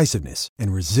 decisiveness,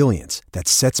 and resilience that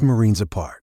sets Marines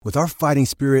apart. With our fighting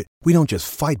spirit, we don't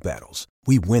just fight battles,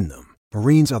 we win them.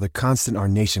 Marines are the constant our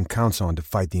nation counts on to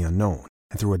fight the unknown.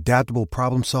 And through adaptable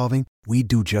problem solving, we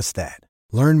do just that.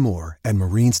 Learn more at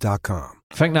marines.com.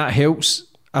 I think that helps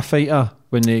a fighter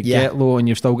when they get low and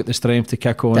you've still got the strength to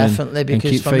kick on. Definitely, because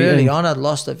and keep from fighting. Early on, I'd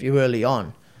lost a few early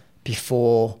on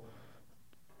before,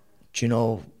 you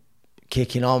know,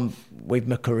 kicking on with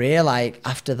my career. Like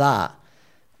after that,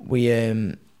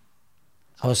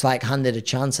 I was like handed a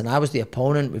chance, and I was the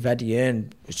opponent with Eddie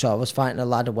Hearn. So I was fighting a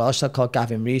lad, a Welsh lad called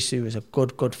Gavin Rees, who was a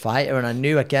good fighter. And I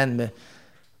knew again,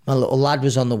 my little lad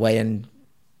was on the way, and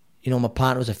you know, my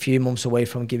partner was a few months away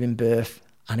from giving birth.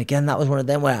 And again, that was one of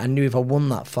them where I knew if I won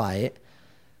that fight,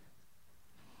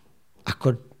 I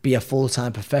could be a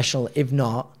full-time professional. If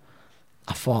not,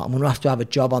 I thought I'm going to have a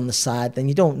job on the side. Then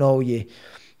you don't know, you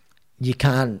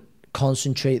can't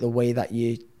concentrate the way that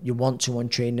you want to on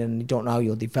training, and you don't know how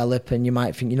you'll develop, and you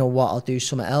might think, you know what, I'll do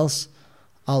something else.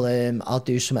 I'll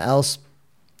do something else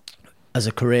as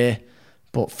a career.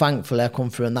 But thankfully I come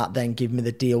through, and that then gave me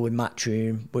the deal with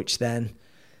Matchroom, which then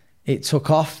it took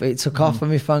off. It took off for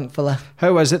me, thankfully.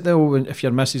 How is it though, if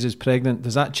your missus is pregnant?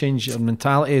 Does that change your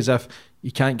mentality, as if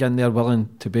you can't get in there willing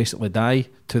to basically die,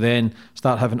 to then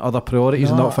start having other priorities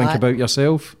and not think about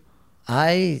yourself?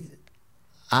 I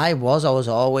was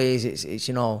always, it's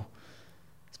you know,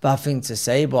 it's a bad thing to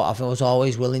say, but I was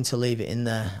always willing to leave it in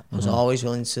there. I was always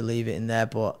willing to leave it in there,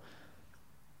 but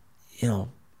you know,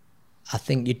 I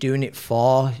think you're doing it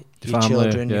for your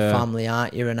children, your family,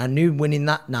 aren't you? And I knew winning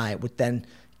that night would then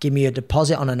give me a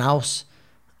deposit on an house,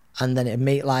 and then it'd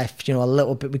make life, you know, a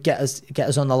little bit, would get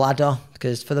us on the ladder,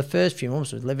 because for the first few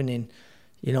months I was living in,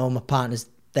 you know, my partner's,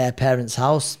 her parents'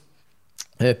 house.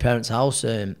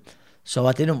 So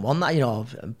I didn't want that, you know.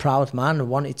 I'm a proud man. I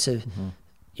wanted to,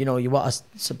 you know, you want to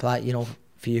supply, you know,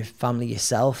 for your family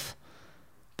yourself.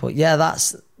 But yeah,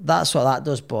 that's what that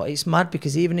does. But it's mad,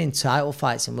 because even in title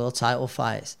fights, in world title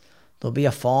fights, there'll be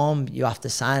a form you have to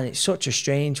sign. It's such a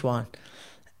strange one.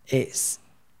 It's,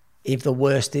 if the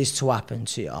worst is to happen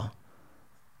to you,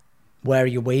 where are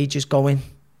your wages going?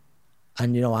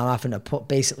 And, you know, I'm having to put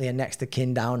basically a next of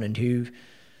kin down, and who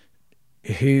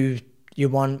you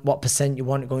want, what percent you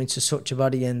want to go into such a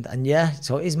body. And yeah,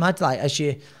 so it is mad, like,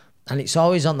 and it's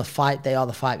always on the fight day or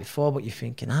the fight before, but you're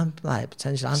thinking, I'm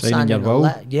signing a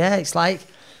letter. Yeah, it's like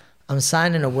I'm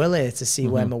signing a willie to see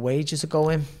where my wages are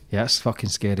going. Yeah, it's fucking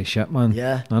scary shit, man.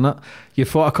 Yeah. Isn't it? You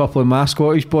fought a couple of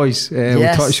Scottish boys.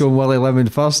 We'll touch on Willie Lemon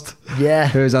first. Yeah.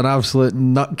 Who's an absolute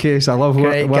nutcase. I love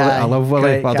Willie. I love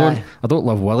Willie. I don't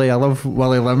love Willie. I love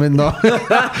Willie Lemon though. Whether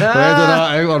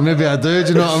that out, or maybe I do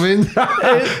you know what I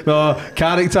mean? No,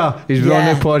 character. He's been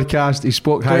on the podcast. He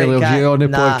spoke highly of you on the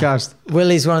podcast.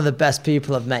 Willie's one of the best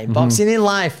people I've met in boxing, in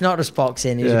life, not just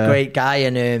boxing. He's a great guy,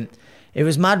 and it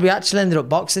was mad. We actually ended up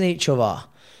boxing each other.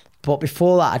 But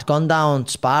before that, I'd gone down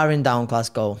sparring down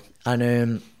Glasgow,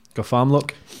 and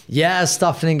Garfarmlock. Yeah,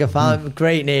 Stoffing and Garfarmlock,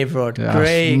 great neighbourhood,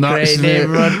 great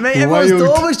neighbourhood. Mate, everyone's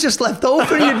door was just left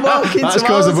open. You'd walk into That's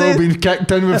because they've all been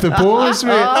kicked in with the police,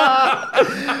 mate.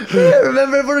 Yeah,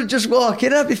 remember everyone would just walk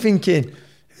in. I'd be thinking,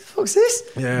 who the fuck's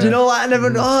this? Yeah. Do you know, like, I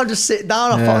never just sit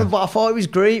down. I thought it was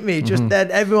great, mate. Just then,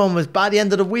 everyone was, by the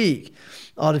end of the week,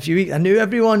 or a few weeks, I knew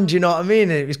everyone, do you know what I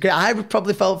mean? And it was great. I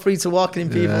probably felt free to walk in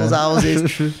people's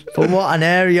houses. But what an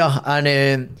area. And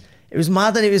it was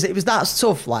mad, and it was that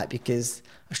tough, like, because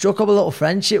I struck up a little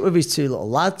friendship with his two little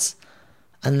lads.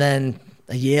 And then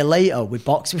a year later, we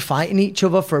fighting each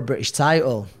other for a British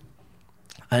title.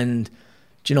 And,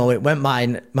 do you know, it went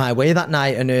my way that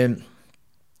night. And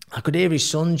I could hear his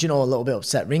son, do you know, a little bit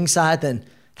upset ringside. And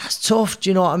that's tough,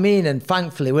 do you know what I mean? And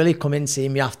thankfully, Willie come in, see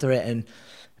me after it, and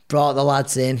brought the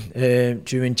lads in,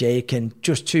 Drew and Jake, and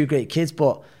just two great kids.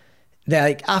 But they're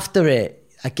like, after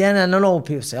it, again, I don't know,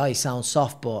 people say, oh, he sounds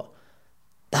soft, but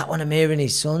that when I'm hearing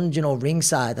his son, you know,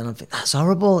 ringside, and I'm thinking, that's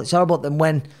horrible. It's horrible. Then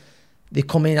when they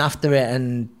come in after it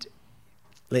and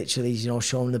literally, you know,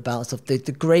 show them the belt and stuff,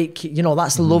 the great, you know,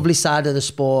 that's the lovely side of the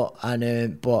sport.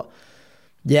 And but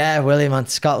yeah, Willie, man,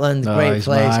 Scotland, great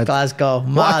place, mad. Glasgow,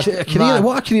 mad.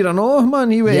 What a career, I know, man.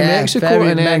 He went to Mexico,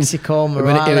 and then Mexico,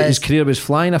 Morales. His career was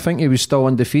flying. I think he was still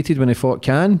undefeated when he fought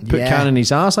Can. Put Can in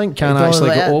his ass. I think Can actually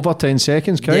got over 10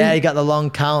 seconds. Yeah, he got the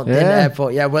long count, didn't he?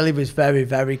 But yeah, Willie was very,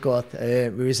 very good.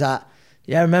 We was at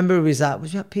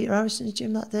Peter Harrison's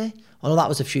gym that day? Oh no, that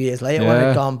was a few years later when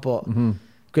I'd gone, but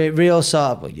great, real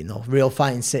sort of, you know, real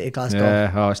fighting city, Glasgow.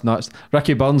 Yeah, oh, it's nuts.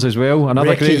 Ricky Burns as well,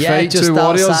 another great fight, just two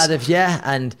warriors. Outside of,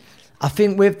 and I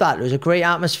think with that, there was a great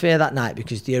atmosphere that night,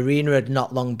 because the arena had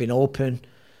not long been open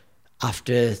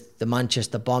after the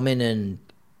Manchester bombing, and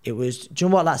it was, do you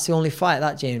know what, that's the only fight,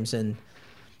 that, James, and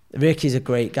Ricky's a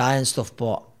great guy and stuff,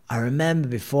 but I remember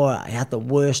before, I had the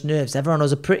worst nerves. Everyone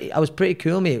was I was pretty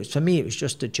cool, mate. For me, it was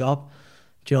just a job.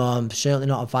 Do you know, I'm certainly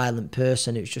not a violent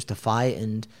person. It was just a fight,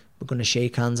 and we're going to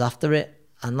shake hands after it.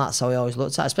 And that's how I always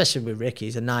looked at it, especially with Ricky.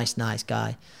 He's a nice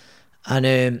guy.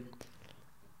 And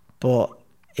but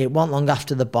it wasn't long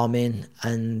after the bombing,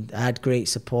 and I had great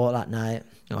support that night.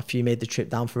 You know, a few made the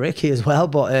trip down for Ricky as well.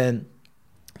 But I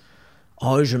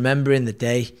always remember in the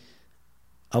day,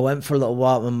 I went for a little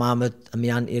walk. My mum and my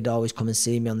auntie had always come and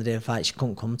see me on the day of the fight. She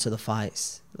couldn't come to the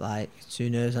fights, like, too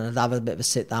nervous. And I'd have a bit of a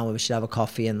sit down with her. She'd have a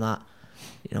coffee and that.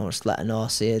 You know, just let her know,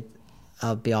 see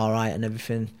I'll be all right and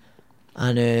everything.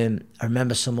 And I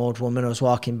remember some old woman, I was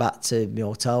walking back to my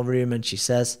hotel room, and she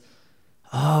says,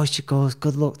 oh, she goes,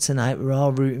 good luck tonight, we're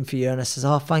all rooting for you. And I says,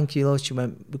 oh, thank you, love. She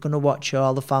went, we're going to watch you,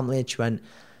 all the family. And she went,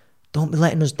 don't be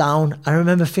letting us down. I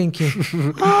remember thinking,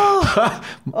 I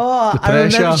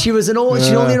remember she was she's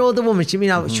only an older woman. She she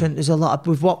went, there's a lot of,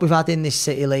 with what we've had in this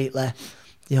city lately,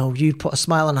 you know, you put a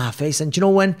smile on her face. And do you know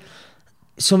when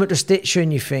something just hits you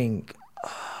and you think,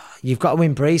 you've got to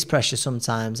embrace pressure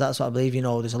sometimes. That's what I believe. You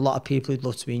know, there's a lot of people who'd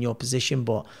love to be in your position,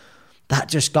 but that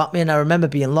just got me. And I remember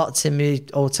being locked in my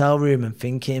hotel room and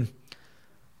thinking,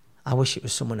 I wish it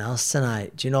was someone else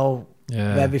tonight. Do you know,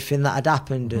 with everything that had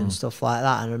happened and stuff like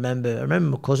that. And I remember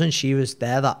my cousin, she was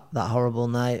there that horrible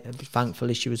night.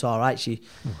 Thankfully, she was all right. She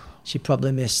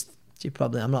probably missed,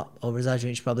 I'm not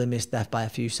over-exaggerating, she probably missed death by a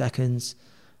few seconds.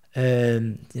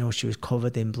 You know, she was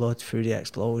covered in blood through the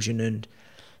explosion, and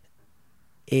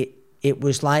it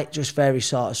was like just very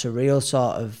sort of surreal,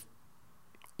 sort of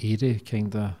eerie,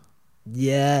 kind of.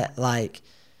 Yeah, like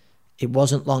it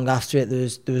wasn't long after it. There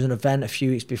was an event a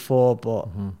few weeks before, but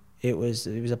it was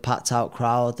a packed out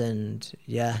crowd, and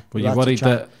yeah. Were you worried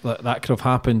that could have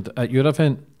happened at your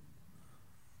event?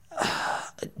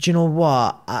 Do you know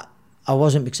what? I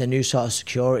wasn't, because I knew sort of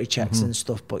security checks and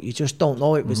stuff, but you just don't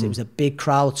know. It was a big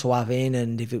crowd to have in,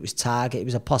 and if it was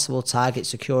a possible target,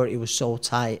 security was so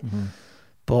tight.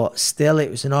 But still, it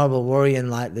was an horrible worry, and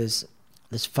like there's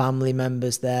family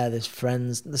members there, there's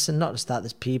friends. Listen, not just that,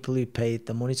 there's people who paid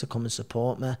the money to come and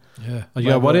support me. Yeah. Are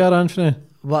you a worrier, Anthony?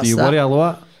 What's Do you that? worry a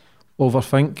lot?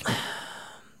 Overthink?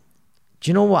 Do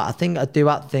you know what? I think I do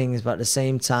at things, but at the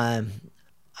same time,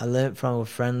 I learned from a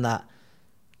friend that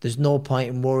there's no point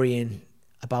in worrying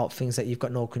about things that you've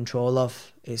got no control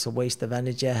of. It's a waste of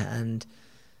energy, and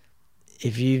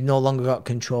if you've no longer got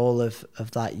control of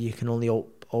that, you can only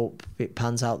hope it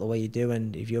pans out the way you do.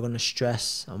 And if you're going to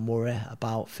stress and worry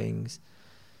about things,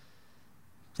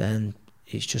 then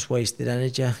it's just wasted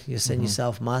energy. You're sending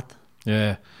yourself mad.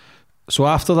 Yeah. So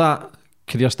after that,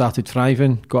 career started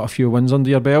thriving, got a few wins under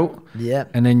your belt. Yeah.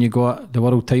 And then you got the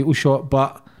world title shot,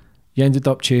 but you ended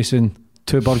up chasing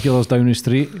 2 burglars down the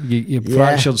street. You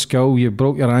fractured skull, you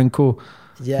broke your ankle.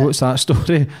 Yeah. What's that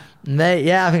story? Mate,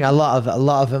 yeah, I think a lot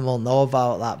of them will know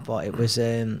about that, but it was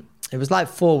like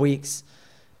 4 weeks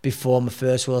before my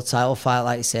first world title fight.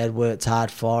 Like you said, worked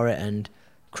hard for it, and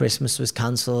Christmas was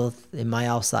cancelled in my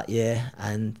house that year.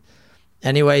 And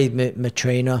anyway, my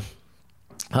trainer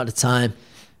at the time,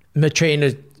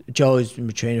 Joe's been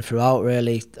my trainer throughout,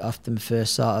 really, after my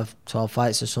first sort of 12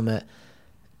 fights or something.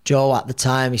 Joe at the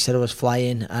time, he said I was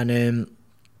flying, and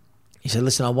he said,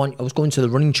 listen, I was going to the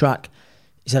running track.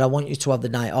 He said, I want you to have the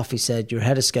night off. He said, you're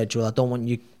ahead of schedule. I don't want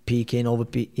you peaking,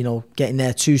 getting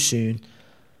there too soon.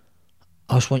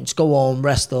 I just want you to go home,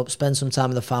 rest up, spend some time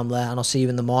with the family, and I'll see you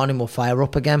in the morning. We'll fire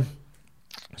up again.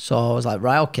 So I was like,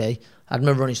 right, okay. I had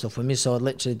my running stuff with me, so I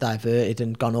literally diverted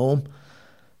and gone home.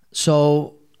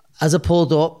 So as I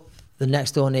pulled up, the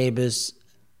next door neighbour's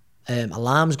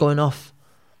alarm's going off.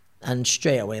 And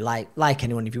straight away, like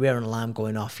anyone, if you hear an alarm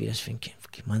going off, you're just thinking,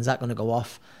 when's that going to go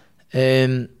off?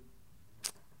 And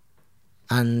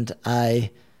I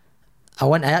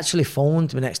actually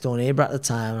phoned my next door neighbour at the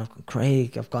time. I've gone,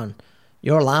 Craig,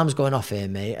 your alarm's going off here,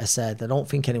 mate. I said, I don't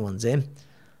think anyone's in.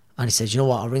 And he said, you know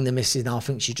what, I'll ring the missus now. I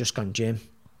think she's just gone gym.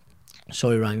 So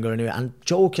he rang her anyway. And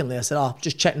jokingly, I said,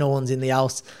 just check no one's in the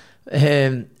house.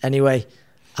 Anyway,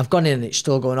 I've gone in and it's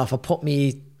still going off. I put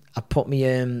me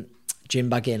gym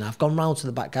bag in. I've gone round to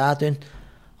the back garden,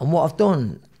 and what I've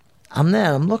done, I'm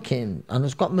there, I'm looking, and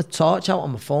I've got my torch out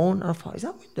on my phone, and I thought,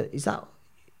 is that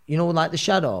like the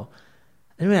shadow?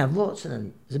 Anyway, I've looked,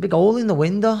 and there's a big hole in the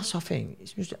window, so I think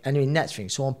it's just, anyway, next thing,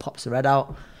 someone pops their head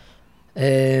out.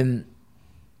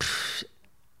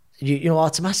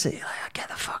 Automatically, like, get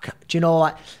the fuck up. Do you know,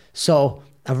 like, so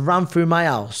I've ran through my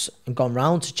house and gone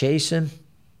round to chase him.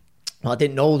 Well, I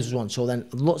didn't know there was one, so then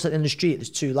I looked at in the street, there's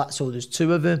 2 so there's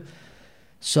 2 of them.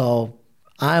 So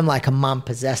I'm like a man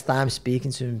possessed. I'm speaking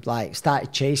to him, like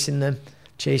started chasing them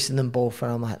both.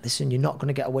 And I'm like, listen, you're not going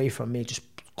to get away from me. Just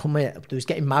come here. He was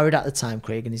getting married at the time,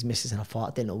 Craig and his missus. And I thought,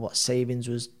 I didn't know what savings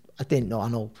was. I didn't know. I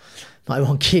know not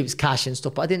everyone keeps cash and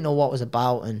stuff, but I didn't know what it was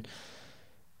about. And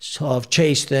so I've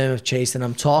chased them.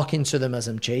 I'm talking to them as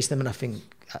I'm chasing them. And I think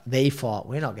they thought,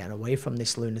 we're not getting away from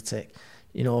this lunatic.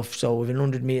 So within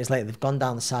 100 metres later, they've gone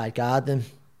down the side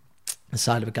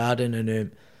of a garden,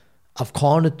 and I've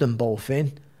cornered them both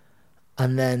in.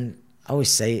 And then I always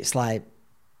say, it's like,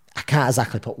 I can't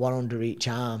exactly put one under each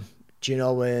arm. Do you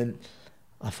know,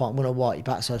 I thought, I'm going to walk you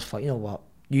back. So I thought, you know what,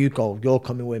 you go, you're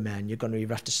coming with me, and you're going to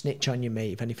either have to snitch on your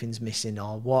mate if anything's missing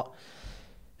or what.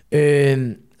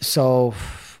 So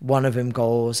one of them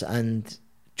goes, and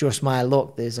just my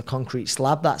luck, there's a concrete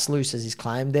slab that's loose as he's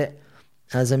climbed it.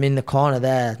 As I'm in the corner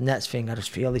there, next thing, I just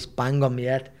feel this bang on my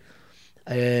head.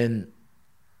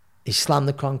 He slammed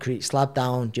the concrete slab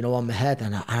down, on my head,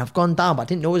 and I've gone down, but I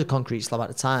didn't know it was a concrete slab at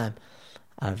the time.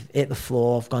 I've hit the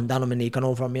floor, I've gone down on my knee, gone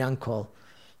over on my ankle,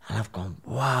 and I've gone,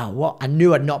 wow, what? I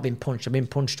knew I'd not been punched. I've been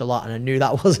punched a lot, and I knew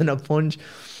that wasn't a punch.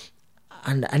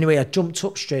 And anyway, I jumped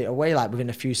up straight away, like within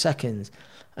a few seconds.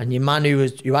 And your man who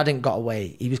hadn't got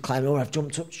away, he was climbing over. I've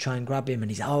jumped up to try and grab him, and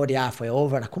he's already halfway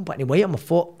over, and I couldn't put any weight on my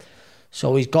foot.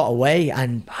 So he's got away,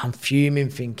 and I'm fuming,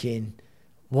 thinking,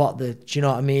 do you know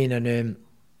what I mean? And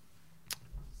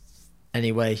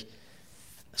anyway,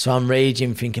 so I'm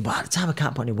raging, thinking, but at the time I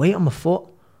can't put any weight on my foot.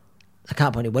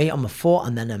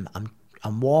 And then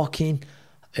I'm walking.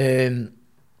 I'm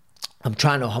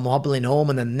hobbling home,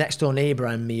 and then the next door neighbour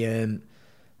and me,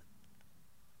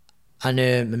 my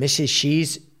missus,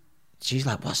 she's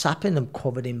like, what's happened? I'm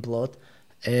covered in blood.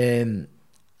 And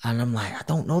I'm like, I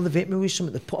don't know, the victim was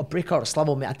something, they put a brick or a slab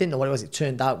on me. I didn't know what it was. It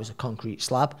turned out it was a concrete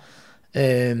slab.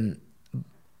 I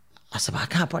said, but I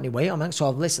can't put any weight on me. So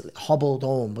I've literally hobbled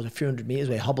home, was a few hundred metres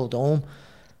away, hobbled home.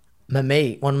 My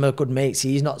mate, one of my good mates,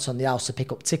 he's knocks on the house to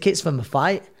pick up tickets for my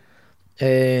fight.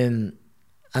 And,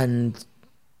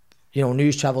 you know,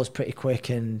 news travels pretty quick,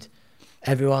 and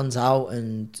everyone's out,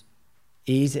 and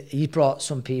he brought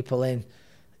some people in,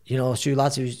 you know, two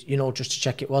lads who's, you know, just to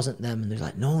check it wasn't them. And they're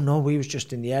like, no, we was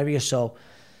just in the area. So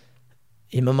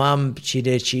my mum,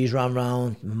 she's ran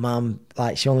round. My mum,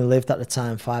 like, she only lived at the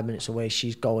time 5 minutes away.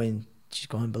 She's going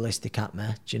ballistic at me,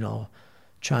 you know,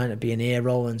 trying to be an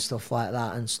hero and stuff like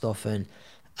that and stuff. And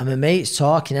my mate's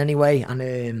talking anyway,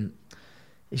 and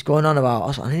he's going on about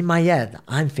us. And in my head,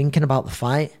 I'm thinking about the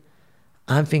fight.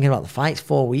 It's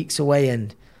 4 weeks away,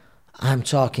 and I'm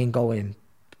talking, going,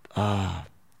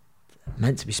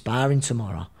 meant to be sparring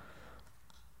tomorrow.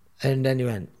 And then he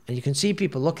went, and you can see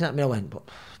people looking at me. I went, but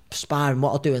sparring,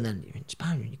 what I'll do? And then he went,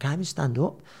 sparring, you can't even stand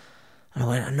up. And I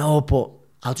went, I know, but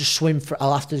I'll just swim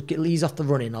I'll have to ease off the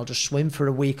running. I'll just swim for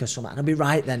a week or something, and I'll be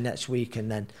right then next week.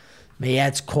 And then my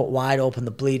head's cut wide open,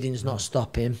 the bleeding's not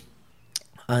stopping.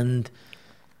 And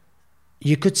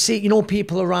you could see, you know,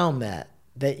 people around there,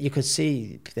 that you could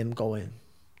see them going,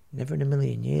 never in a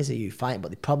million years are you fighting,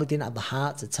 but they probably didn't have the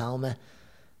heart to tell me.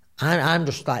 I'm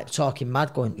just like talking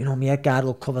mad, going, you know, my head guard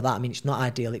will cover that. I mean, it's not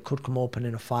ideal. It could come open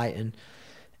in a fight. And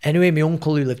anyway, my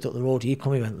uncle who lived up the road, he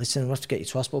come, he went, listen, we have to get you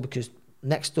to hospital, because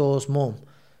next door's mum,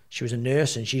 she was a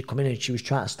nurse, and she'd come in and she was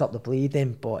trying to stop the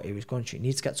bleeding, but he was going, you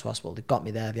need to get to hospital. They got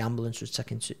me there. The ambulance was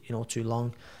taking too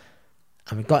long.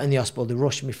 And we got in the hospital. They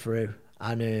rushed me through,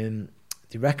 and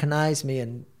they recognised me.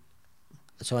 And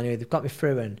so anyway, they've got me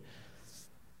through, and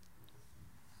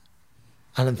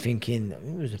I'm thinking,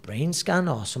 it was a brain scan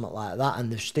or something like that,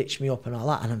 and they've stitched me up and all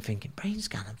that, and I'm thinking, brain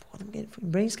scan? What am I getting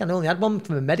from brain scan? I only had one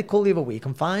from a medical the other week,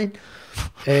 I'm fine.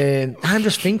 I'm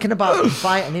just thinking about the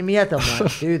fight, and in my head I'm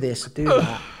like, do this, do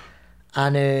that.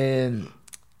 And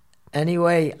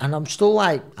anyway, and I'm still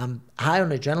like, I'm high on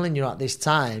adrenaline, you know, at this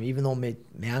time, even though my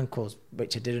ankles,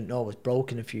 which I didn't know, was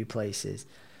broken a few places.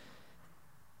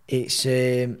 It's,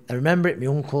 I remember it, my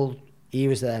uncle, he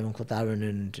was there, Uncle Darren,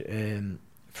 and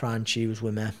Fran, she was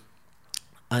with me,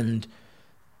 and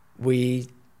the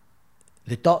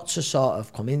doctor sort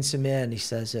of come into me, and he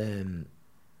says,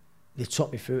 they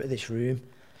took me through to this room.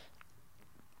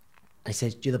 I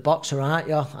said, you're the boxer, aren't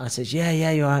you? And I said,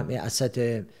 yeah, you're right, mate. I said,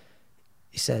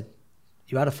 he said,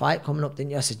 you had a fight coming up,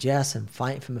 didn't you? I said, yes, I'm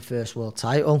fighting for my first world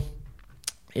title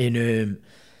in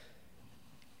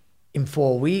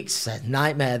 4 weeks. I said,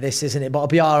 nightmare this, isn't it? But I'll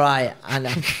be all right. And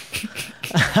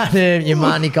your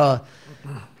man, he goes,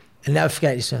 I'll never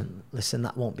forget, he said, listen,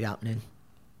 that won't be happening.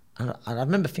 And I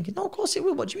remember thinking, no, of course it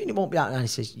will. What do you mean it won't be happening? And he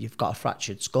says, you've got a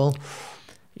fractured skull.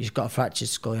 You've got a fractured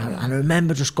skull. And I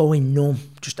remember just going numb,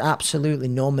 just absolutely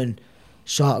numb, and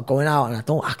sort of going out. And I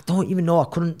don't even know, I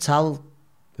couldn't tell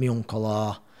my uncle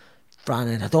or Fran,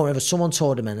 and I don't remember, someone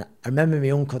told him, and I remember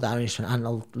my uncle down, and he went, and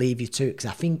I'll leave you to it, because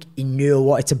I think he knew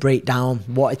wanted to break down,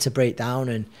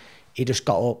 and he just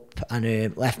got up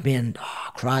and left me, and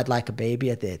cried like a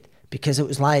baby, I did. Because it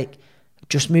was like,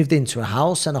 just moved into a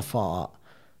house, and I thought,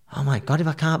 oh my God, if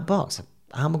I can't box,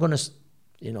 how am I going to,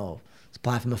 you know,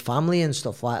 supply for my family and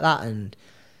stuff like that? And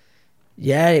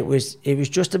yeah, it was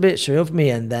just a bit surreal for me.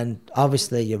 And then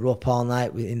obviously you're up all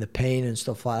night in the pain and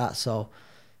stuff like that. So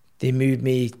they moved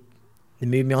me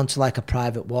onto like a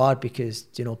private ward, because,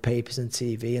 you know, papers and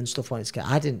TV and stuff wanted to get.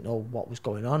 I didn't know what was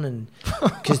going on, and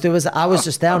because I was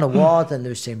just there on a ward, and they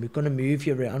were saying, we're going to move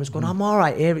you. And I was going, I'm all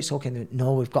right here, it's okay. And they went,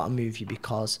 no, we've got to move you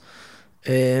because,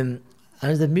 and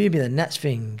as they moved me, the next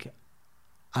thing,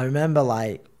 I remember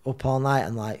like up all night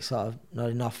and like sort of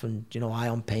nodding off, and, you know, high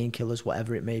on painkillers,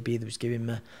 whatever it may be they was giving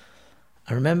me.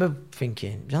 I remember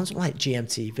thinking, it was on something like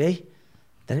GMTV,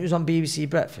 then it was on BBC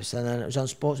Breakfast, and then it was on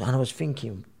Sports, and I was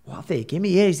thinking, what have they given me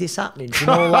here? Is this happening? Do you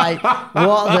know, like,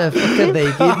 what the fuck have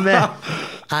they given me?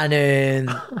 And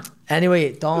anyway,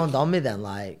 it dawned on me then,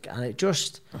 like, and it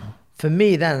just, for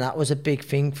me then, that was a big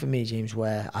thing for me, James,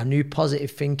 where I knew positive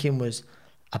thinking was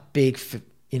a big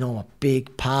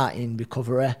part in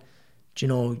recovery. Do you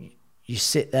know, you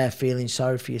sit there feeling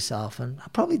sorry for yourself, and I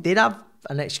probably did have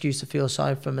an excuse to feel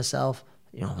sorry for myself.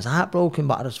 You know, I was heartbroken,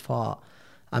 but I just thought,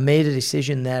 I made a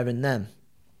decision there and then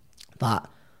that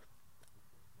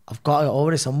I've got to get over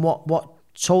this. And what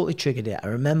totally triggered it, I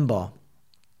remember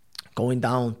going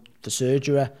down for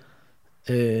surgery,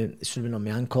 this would have been on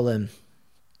my ankle, and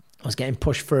I was getting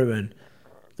pushed through, and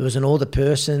there was an older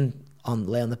person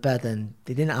lay on the bed, and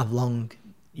they didn't have long.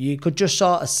 You could just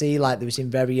sort of see like they was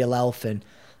in very ill health, and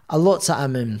I looked at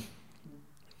him, and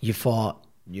I thought,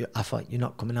 you're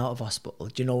not coming out of hospital.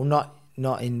 Do you know,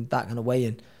 not in that kind of way,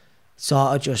 and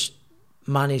sort of just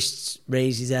managed to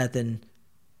raise his head and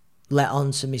let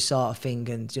on to me sort of thing,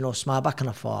 and, you know, smile back, and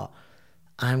I thought,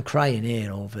 I'm crying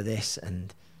here over this,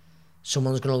 and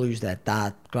someone's going to lose their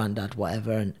dad, granddad,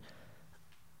 whatever, and,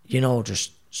 you know,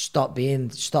 just stop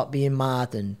being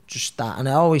mad and just start. And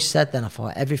I always said then, I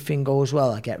thought, everything goes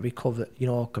well, I get recovered, you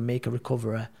know, I can make a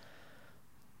recovery,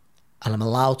 and I'm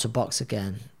allowed to box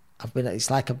again.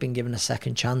 It's like I've been given a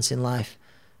second chance in life.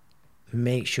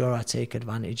 Make sure I take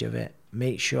advantage of it.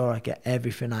 Make sure I get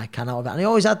everything I can out of it. And I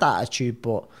always had that attitude,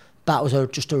 but that was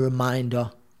just a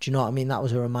reminder. Do you know what I mean? That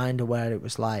was a reminder where it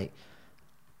was like,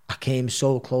 I came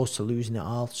so close to losing it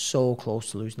all,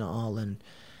 and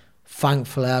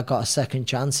thankfully I got a second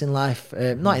chance in life.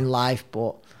 Not in life,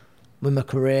 but with my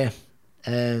career.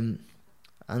 And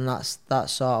that's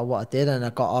sort of what I did. And I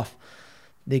got off.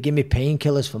 They gave me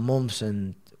painkillers for months,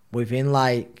 and within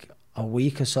like a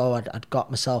week or so, I'd got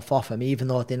myself off them, even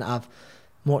though I didn't have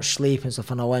much sleep and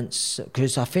stuff. And I went,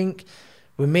 because I think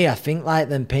with me, like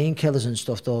them painkillers and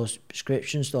stuff, those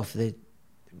prescription stuff,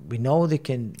 we know they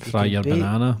can fry your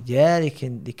banana. Yeah, they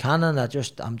can, and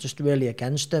I'm just really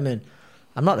against them. And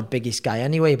I'm not the biggest guy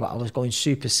anyway, but I was going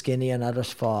super skinny, and I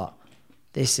just thought,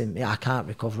 I can't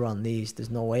recover on these.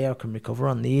 There's no way I can recover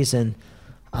on these, and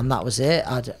that was it.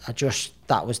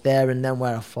 That was there and then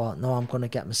where I thought, no, I'm going to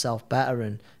get myself better,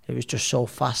 and it was just so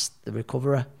fast, the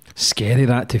recovery. Scary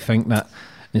that, to think that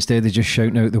instead of just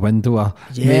shouting out the window or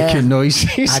making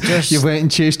noises, you went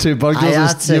and chased two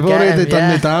burglars. You've already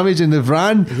done the damage and they've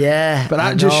ran. Yeah. But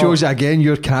that just shows you again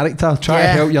your character. Try to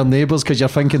help your neighbours because you're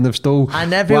thinking they've stole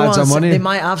loads of money. They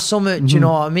might have something, do you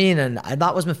know what I mean? And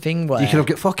that was my thing. Where you could have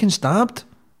got fucking stabbed.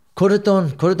 Could have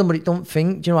done, but you don't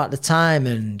think, do you know, at the time,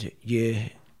 and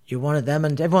you're one of them,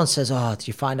 and everyone says, oh, did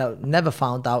you find out? Never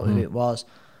found out who it was.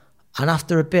 And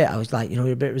after a bit, I was like, you know,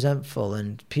 you're a bit resentful,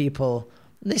 and people,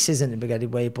 this isn't a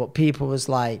big-headed way, but people was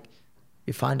like,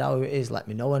 you find out who it is, let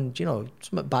me know. And, you know,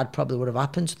 something bad probably would have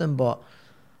happened to them, but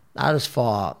I just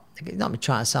thought, not me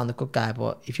trying to sound a good guy,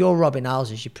 but if you're robbing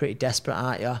houses, you're pretty desperate,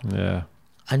 aren't you? Yeah.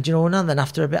 And, you know, and then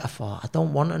after a bit, I thought, I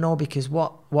don't want to know, because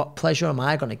what pleasure am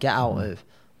I going to get out of?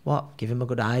 What, give him a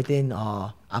good hiding,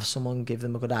 or have someone give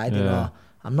them a good hiding, or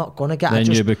I'm not going to get... Then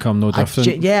you become no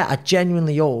different. I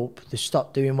genuinely hope they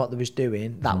stopped doing what they was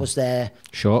doing. That was their...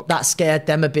 shock. That scared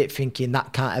them a bit, thinking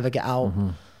that can't ever get out.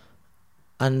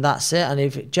 And that's it. And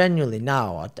if genuinely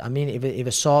now, I mean, if I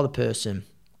saw the person,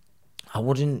 I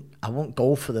wouldn't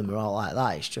go for them or all like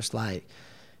that. It's just like,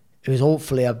 it was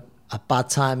hopefully a bad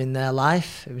time in their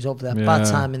life. It was hopefully a bad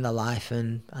time in their life,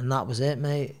 and that was it,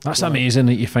 mate. That's amazing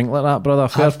that you think like that, brother.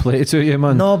 Fair play to you,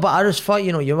 man. No, but I just thought,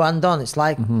 you know, you're hand on. It's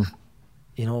like...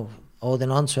 you know, holding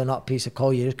on to a hot piece of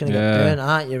coal, you're just going to get burnt,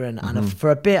 aren't you? And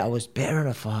for a bit, I was bitter, and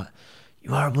I thought,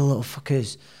 you horrible little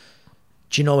fuckers.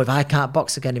 Do you know, if I can't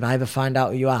box again, if I ever find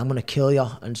out who you are, I'm going to kill you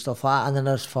and stuff like that. And then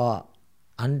I just thought,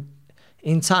 and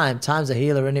in time's a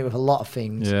healer, innit, with a lot of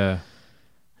things. Yeah.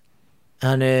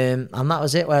 And that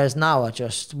was it. Whereas now,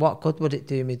 what good would it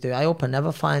do me? I hope I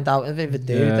never find out. If I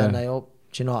do, then I hope,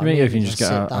 do you know what I mean? If you just get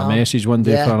a message one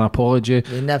day for an apology.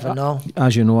 You never know.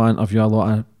 As you know, I interview a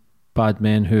lot of bad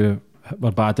men who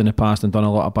were bad in the past and done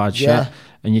a lot of bad shit,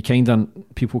 and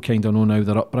people kind of know now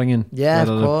their upbringing,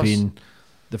 whether of course.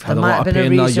 They've had a lot of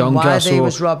pain, they're younger, so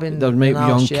there might be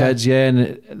young kids,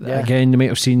 and again, they might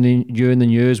have seen you in the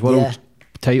news, world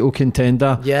title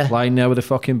contender, lying there with a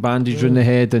fucking bandage around the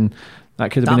head, and that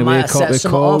could have been a wake-up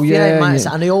call. And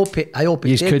I hope it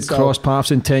did. You could cross paths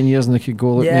in 10 years and they could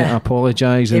go, look, mate, I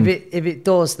apologise. If it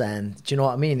does, then, do you know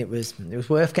what I mean? It was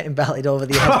worth getting belted over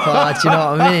the head for, do you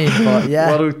know what I mean? But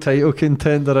yeah. World title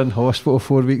contender in hospital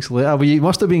 4 weeks later. Well, you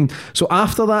must have been... So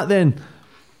after that then,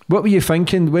 what were you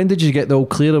thinking? When did you get the all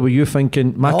clear? Or were you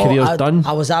thinking, my career's done?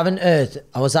 I was having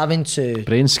to...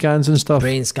 Brain scans and stuff?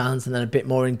 Brain scans, and then a bit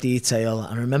more in detail.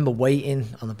 And I remember waiting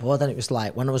on the board, and it was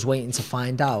like, when I was waiting to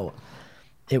find out,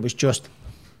 it was just,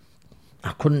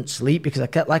 I couldn't sleep, because I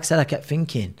kept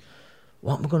thinking,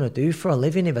 what am I going to do for a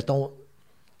living if I don't?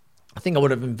 I think I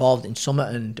would have involved in something,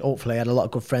 and hopefully I had a lot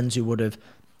of good friends who would have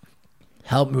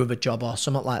helped me with a job or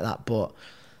something like that. But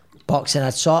boxing,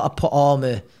 I'd sort of put all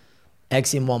my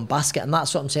eggs in one basket, and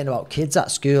that's what I'm saying about kids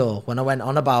at school. When I went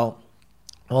on about,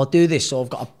 I'll do this so I've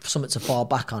got something to fall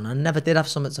back on. I never did have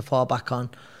something to fall back on.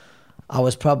 I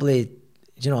was probably,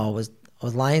 I was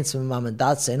lying to my mum and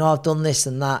dad saying, I've done this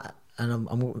and that, and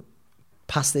I'm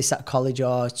past this at college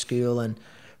or at school, and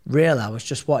really I was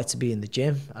just wanted to be in the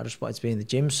gym.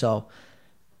 So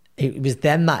it was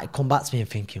then that it come back to me and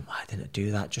thinking, why didn't I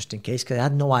do that just in case? Because I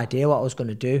had no idea what I was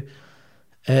going to do.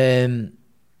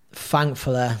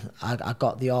 Thankfully, I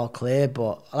got the all clear,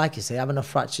 but like you say, having a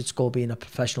fractured skull, being a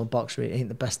professional boxer, it ain't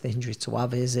the best injury to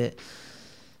have, is it?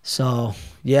 So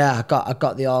yeah, I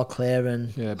got the all clear,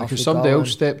 and because somebody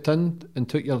else stepped in and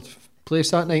took your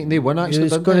place that night, and they won actually.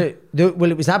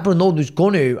 Well, it was Abronald who's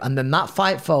going to, and then that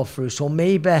fight fell through. So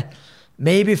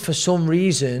maybe for some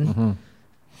reason,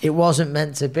 it wasn't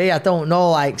meant to be. I don't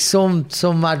know, like some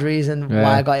mad reason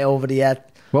why I got it over the head.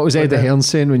 What was Eddie Hearn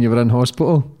saying when you were in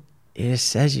hospital? He just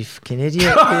says, you fucking idiot.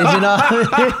 You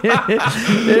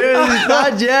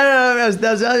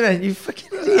fucking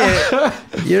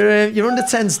idiot. You're under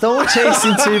 10 stone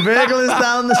chasing 2 burglars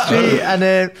down the street.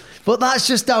 And but that's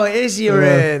just how it is.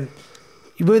 We're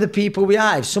the people we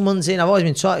are. If someone's in, I've always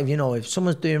been taught, if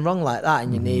someone's doing wrong like that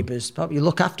and your neighbours, you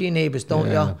look after your neighbours,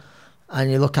 don't you? And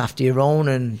you look after your own,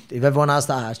 and if everyone has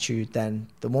that attitude, then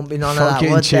there won't be none of that.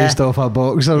 Getting chased off a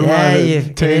boxer,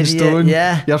 man, 10 stone.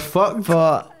 Yeah, you're fucked.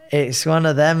 But it's one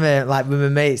of them, like with my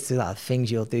mates, do like things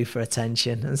you'll do for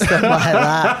attention and stuff like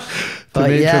that. To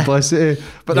make publicity.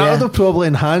 But that would have probably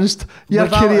enhanced your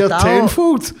career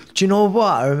tenfold. Do you know what?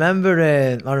 I remember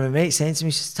one of my mates saying to me,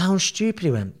 he says, how stupid.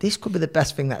 He went, this could be the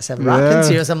best thing that's ever happened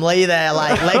to you. As I'm laying there,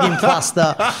 like leg in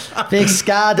plaster, big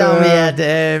scar down my head.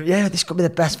 This could be the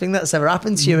best thing that's ever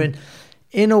happened to you. And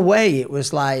in a way, it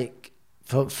was like,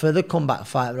 for the comeback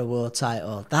fight for the world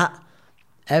title, that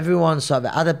everyone sort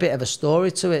of had a bit of a story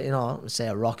to it, I would say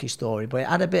a Rocky story, but it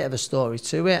had a bit of a story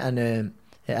to it, and it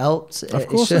helped. Of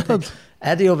course it did.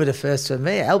 Eddie will be the first to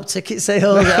admit, it helped ticket sales,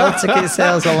 a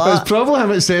lot. It was probably him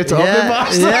that set it up, the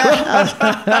bastard.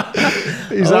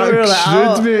 He's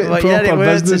that shrewd, mate, proper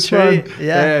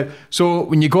businessman. So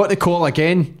when you got the call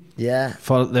again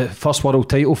for the first world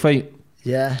title fight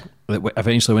that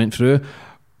eventually went through,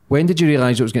 when did you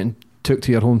realise it was getting took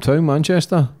to your hometown,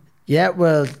 Manchester? Yeah,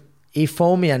 well, he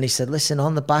phoned me and he said, listen,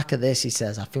 on the back of this, he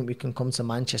says, I think we can come to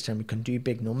Manchester and we can do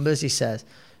big numbers. He says,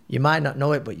 you might not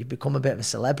know it, but you've become a bit of a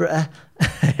celebrity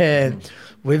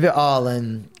with it all.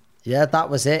 And yeah, that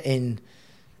was it. In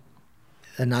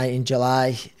the night in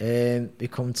July, we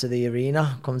come to the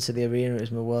arena. It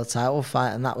was my world title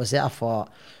fight, and that was it. I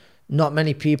thought, not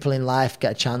many people in life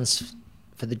get a chance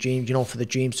for the dream, for the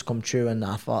dreams to come true. And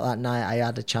I thought that night I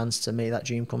had a chance to make that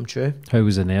dream come true. How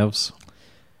was the nerves?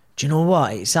 Do you know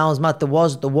what? It sounds mad. There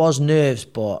was nerves,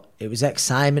 but it was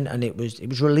excitement, and it was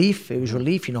relief. It was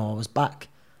relief. I was back.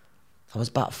 I was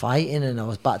back fighting, and I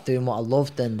was back doing what I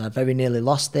loved, and I very nearly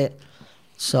lost it.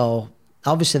 So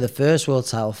obviously the first world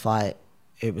title fight,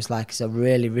 it was like it's a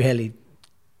really, really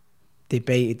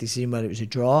debated decision whether it was a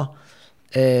draw.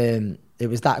 It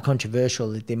was that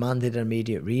controversial. They demanded an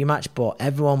immediate rematch, but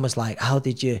everyone was like, how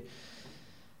did you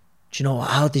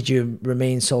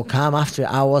remain so calm after it?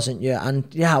 How wasn't you? And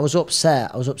yeah, I was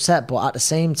upset, but at the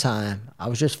same time, I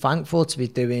was just thankful to be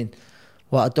doing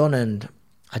what I'd done. And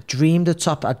I dreamed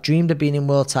of being in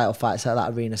world title fights at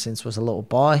that arena since I was a little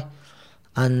boy.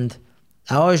 And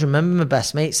I always remember my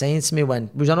best mate saying to me when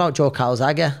we was on about Joe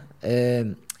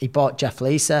Calzaghe, he bought Jeff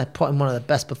Lisa, put in one of the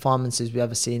best performances we've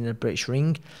ever seen in a British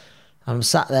ring. And I'm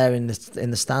sat there in the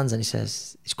stands, and he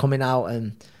says, he's coming out,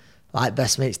 and like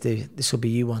best mates do, this will be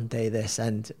you one day, this.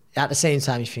 And at the same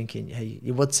time, you're thinking, hey,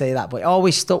 you would say that, but it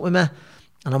always stuck with me.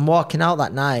 And I'm walking out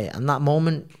that night, and that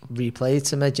moment replayed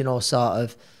to me, sort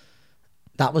of,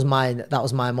 that was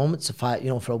my moment to fight,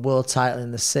 for a world title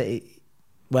in the city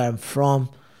where I'm from,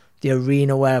 the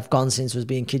arena where I've gone since I was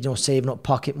being a kid, saving up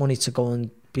pocket money to go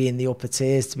and be in the upper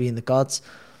tiers, to be in the gods.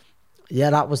 Yeah,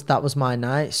 that was my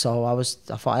night. So I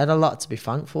thought I had a lot to be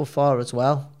thankful for as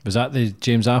well. Was that the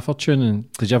James Arthur tune?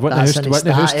 And did you have Whitney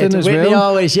Houston as Whitney well?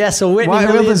 Always, yeah. So Whitney,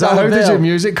 how did your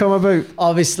music come about?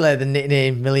 Obviously, the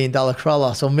nickname $1 Million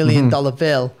Crawler, so $1 Million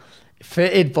Bill,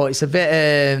 fitted, but it's a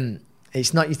bit.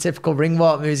 It's not your typical ring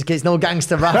walk music. It's no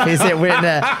gangster rap, is it,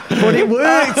 Whitney? But it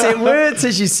worked. It worked,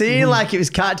 as you see. Like, it was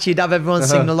catchy. You'd have everyone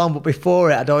singing along. But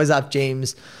before it, I'd always have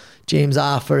James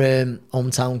Arthur,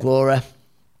 Hometown Glory.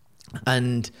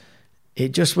 And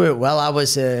it just worked well. I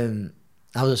was a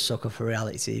sucker for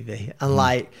reality TV. And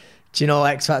like, do you know,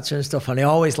 X Factor and stuff. And I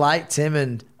always liked him,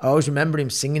 and I always remember him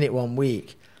singing it one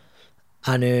week.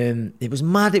 And it was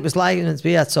mad. It was like it to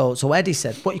be had. So Eddie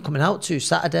said, "What are you coming out to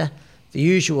Saturday?" The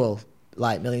usual,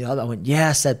 like, $1 million. I went, "Yeah."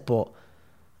 I said, "But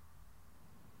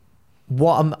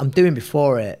what I'm doing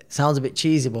before it sounds a bit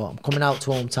cheesy, but I'm coming out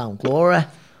to Hometown Glory."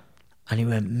 And he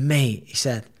went, "Mate," he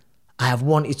said, "I have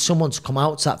wanted someone to come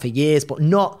out to that for years, but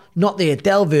not the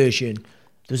Adele version.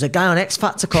 There was a guy on X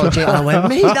Factor called Jay," and I went,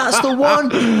 "Mate, that's the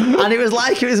one." And it was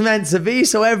like it was meant to be.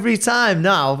 So every time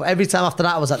after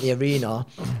that I was at the arena,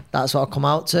 that's what I come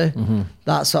out to. Mm-hmm.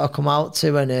 That's what I come out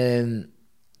to. And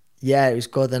yeah, it was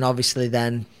good. And obviously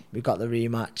then we got the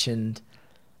rematch, and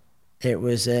it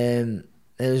was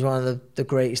one of the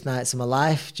greatest nights of my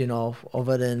life, you know,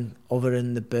 other than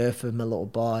the birth of my little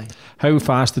boy. How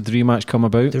fast did the rematch come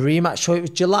about? The rematch, so it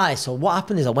was July. So what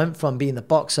happened is I went from being the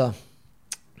boxer,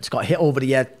 just got hit over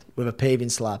the head with a paving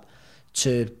slab,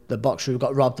 to the boxer who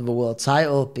got robbed of a world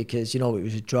title because, you know, it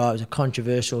was a draw. It was a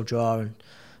controversial draw and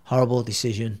horrible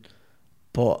decision.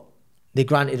 But they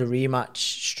granted a rematch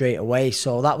straight away.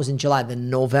 So that was in July. Then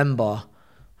November,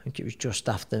 I think it was just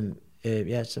after...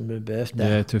 it's my birthday.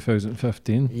 Yeah,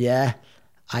 2015. Yeah,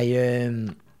 I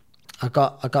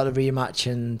got the rematch,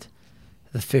 and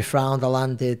the 5th round I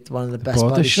landed one of the best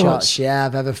body shots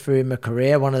I've ever threw in my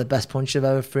career. One of the best punches I've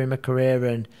ever threw in my career,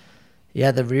 and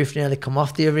yeah, the roof nearly come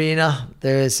off the arena.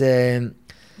 There's and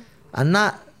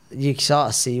that you sort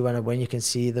of see when you can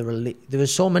see the relief. There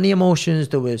was so many emotions.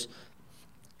 There was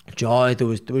joy. There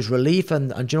was relief,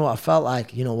 and you know what I felt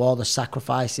like. You know, all the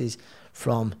sacrifices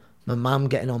from my mum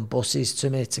getting on buses to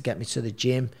me to get me to the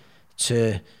gym,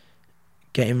 to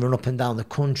getting run up and down the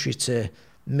country, to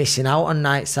missing out on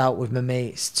nights out with my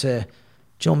mates, to,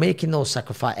 you know, making those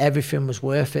sacrifices. Everything was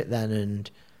worth it then. And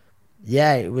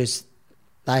yeah, it was,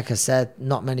 like I said,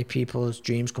 not many people's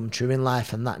dreams come true in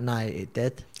life, and that night it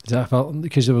did. Is that felt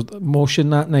because there was emotion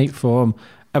that night from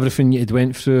everything you had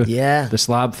went through? Yeah, the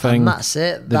slab thing, and that's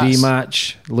it. The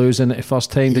rematch, losing it the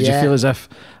first time. Did you feel as if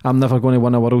I'm never going to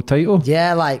win a world title?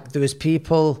 Yeah, like there was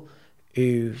people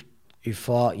who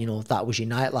thought, you know, that was your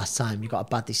night last time. You got a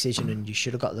bad decision and you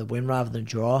should have got the win rather than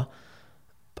draw.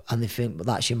 And they think, but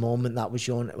that's your moment. That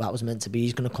was meant to be.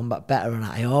 He's going to come back better. And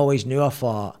I always knew. I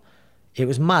thought it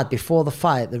was mad before the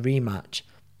fight, the rematch.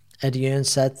 Eddie Hearn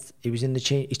said he was in the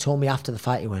change. He told me after the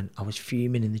fight, he went, "I was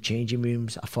fuming in the changing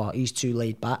rooms. I thought he's too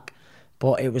laid back."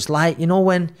 But it was like, you know,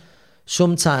 when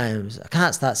sometimes I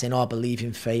can't start saying, "Oh, I believe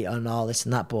in fate and all this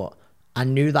and that," but I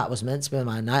knew that was meant to be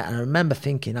my night. And I remember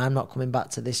thinking, I'm not coming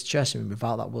back to this dressing room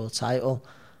without that world title.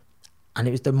 And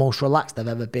it was the most relaxed I've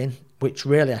ever been, which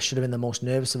really I should have been the most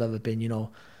nervous I've ever been. You know,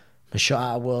 my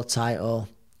shot at a world title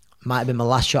might have been my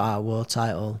last shot at a world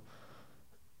title.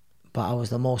 But I was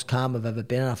the most calm I've ever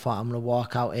been, and I thought, I'm going to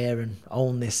walk out here and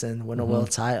own this and win a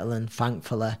world title. And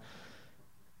thankfully,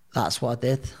 that's what I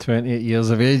did. 28 years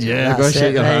of age, yeah. Go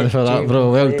shake your hand for that,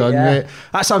 bro. Well done, mate.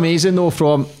 That's amazing, though,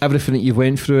 from everything that you've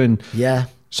went through. And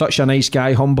such a nice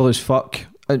guy, humble as fuck.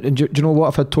 And do you know what?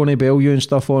 I've had Tony Bellew and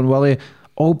stuff on, Willie.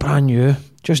 All brand new.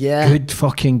 Just good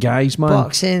fucking guys, man.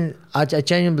 Boxing, I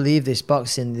genuinely believe this.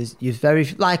 Boxing, you're very,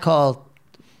 like all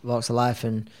walks of life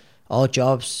and all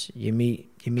jobs, you meet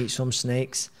some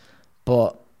snakes,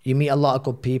 but you meet a lot of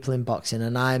good people in boxing,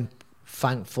 and I'm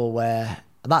thankful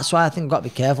that's why I think I've got to be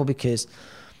careful, because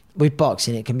with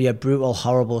boxing it can be a brutal,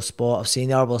 horrible sport. I've seen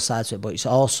the horrible sides to it, but it's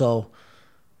also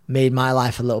made my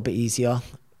life a little bit easier.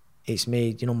 It's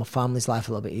made, you know, my family's life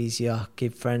a little bit easier,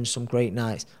 give friends some great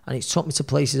nights, and it's took me to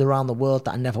places around the world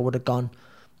that I never would have gone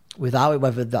without it,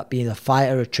 whether that being a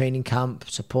fighter, a training camp,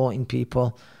 supporting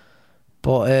people.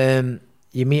 But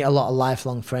you meet a lot of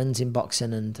lifelong friends in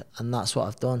boxing, and that's what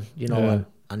I've done, you know.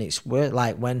 And it's weird,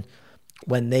 like when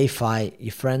they fight,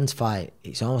 your friends fight,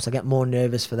 it's almost, I get more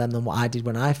nervous for them than what I did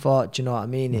when I fought. Do you know what I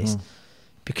mean? It's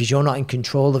because you're not in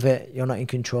control of it.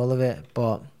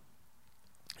 But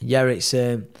yeah, it's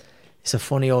a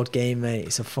funny old game, mate.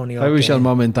 It's a funny old game. How was your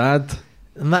mum and dad?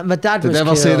 My dad was cool. Did they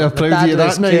ever say they're proud of you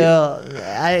that night?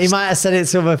 Cool. He might have said it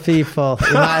to other people.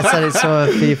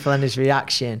 And his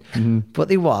reaction. But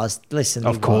he was. Listen,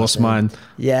 of course, man.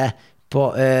 Yeah.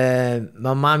 But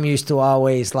my mum used to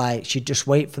always, like, she'd just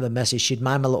wait for the message. She'd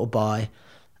mind my little boy,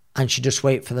 and she'd just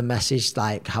wait for the message,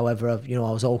 like, however, you know,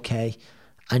 I was okay.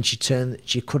 And she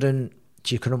couldn't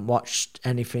watch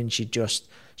anything. She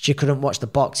couldn't watch the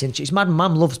boxing. She's mad.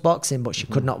 Mum loves boxing, but she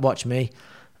could not watch me.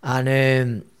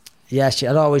 And I'd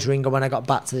always ring her when I got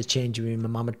back to the changing room. My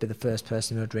mum would be the first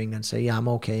person who'd ring and say, "Yeah, I'm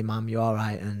okay, Mum, you all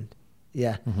right?" And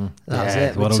that was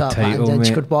it. World title, and mate.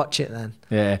 she could watch it then.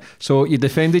 Yeah. So you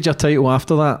defended your title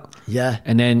after that? Yeah.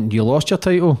 And then you lost your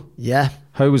title? Yeah.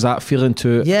 How was that feeling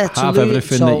to have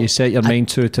everything that you set your mind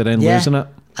to then losing it?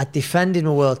 I defended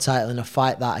my world title in a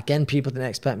fight that, again, people didn't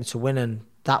expect me to win, and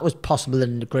that was possibly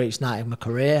the greatest night of my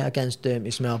career against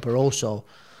Ismael Barroso.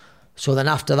 So then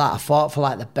after that, I fought for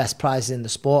like the best prizes in the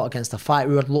sport against a fighter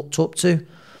who I'd looked up to,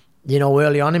 you know,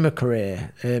 early on in my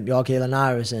career, Jorge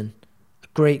Linares, and a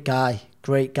great guy,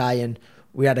 and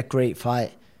we had a great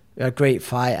fight. And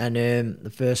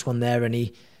the first one there, and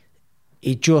he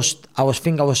just, I was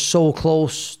so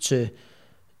close to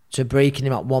breaking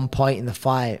him at one point in the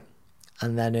fight,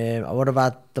 and then I would have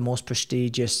had the most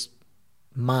prestigious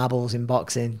marbles in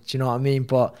boxing. Do you know what I mean?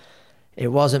 But it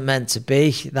wasn't meant to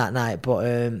be that night.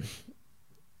 But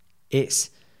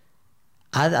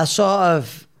I sort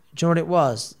of, do you know what it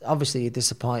was? Obviously, you're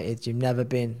disappointed. I'm never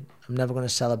going to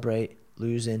celebrate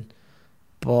losing,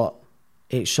 but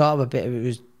it sort of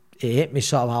it hit me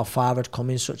sort of how far I'd come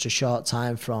in such a short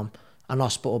time, from an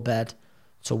hospital bed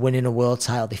to winning a world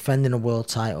title, defending a world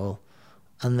title,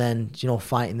 and then, you know,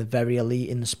 fighting the very elite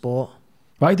in the sport.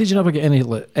 Why did you never get any,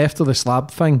 like, after the slab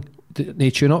thing?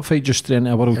 Did you not fight just straight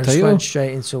into a world title? I just went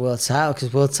straight into a world title,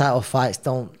 because world title fights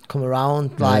don't come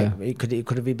around. Like, it could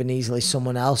have been easily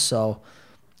someone else. So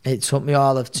it took me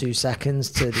all of 2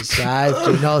 seconds to decide.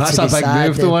 That's a big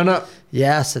move, though, isn't it?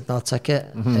 Yeah, I said, no, take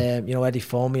it. You know, Eddie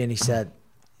phoned me and he said,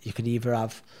 you could either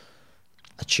have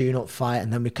a tune-up fight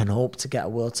and then we can hope to get a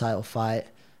world title fight,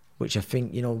 which I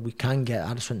think, you know, we can get.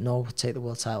 I just went, no, take the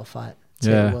world title fight.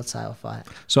 The world title fight.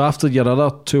 So after your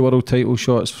other 2 world title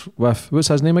shots with, what's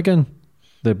his name again?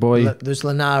 The boy. There's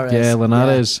Linares. Yeah,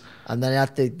 Linares. Yeah. And then I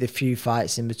had the few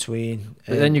fights in between.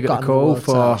 But then you got a call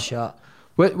for... Shot.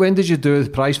 When did you do the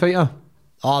prize fighter?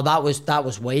 Oh, that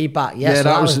was way back. Yeah, so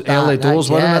that was early doors,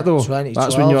 wasn't it, though? 2012,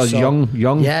 that's when you were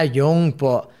young. Yeah, young,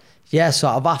 but... Yeah,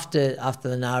 sort of after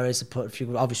Linares, I put a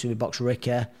few... Obviously, we boxed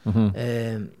Ricky.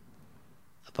 I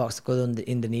boxed a good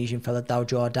Indonesian fella, Dao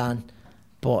Jordan.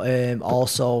 But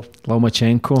also...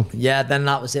 Lomachenko. Yeah, then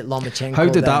that was it, Lomachenko. How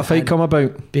did that fight come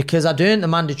about? Because I done the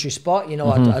mandatory spot. You know,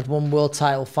 I'd won world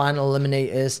title final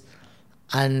eliminators.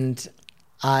 And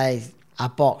I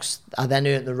boxed... I then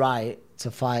earned the right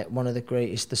to fight one of the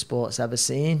greatest the sport's ever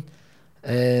seen.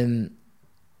 And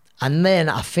then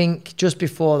I think just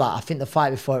before that, I think the fight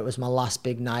before it was my last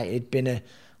big night. It'd been a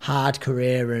hard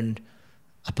career and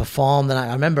I performed. And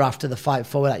I remember after the fight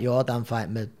before that Jordan fight,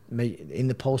 in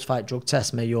the post-fight drug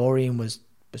test, my urine was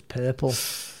purple.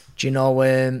 Do you know?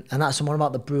 And that's something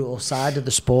about the brutal side of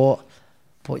the sport.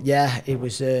 But yeah, it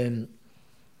was...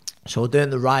 so doing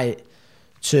the right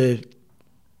to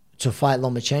fight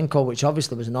Lomachenko, which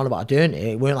obviously was not about doing it.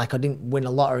 It weren't like I didn't win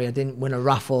a lottery. I didn't win a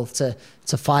raffle to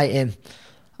fight him.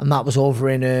 And that was over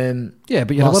in yeah,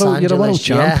 but you're a world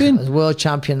champion. Yeah, I was a world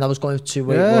champion. I was going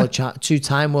to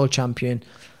two-time world champion.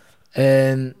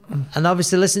 And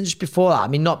obviously, listen, just before that, I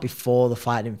mean, not before the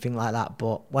fight, anything like that,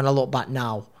 but when I look back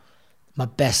now, my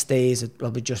best days are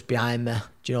probably just behind me,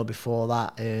 do you know, before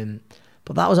that.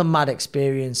 But that was a mad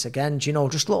experience again, do you know,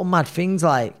 just little mad things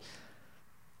like,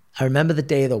 I remember the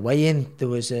day of the weigh-in, there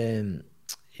was, you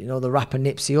know, the rapper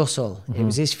Nipsey Hussle. It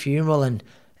was his funeral, and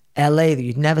LA,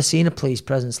 you'd never seen a police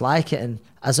presence like it. And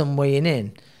as I'm weighing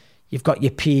in, you've got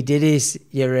your P. Diddy's,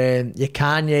 your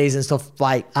Kanye's and stuff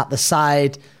like at the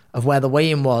side of where the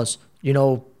weigh-in was, you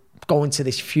know, going to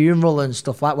this funeral and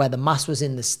stuff like where the mass was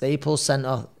in the Staples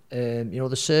Center, you know,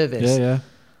 the service. Yeah.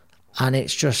 And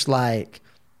it's just like,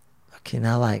 fucking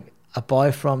hell, like a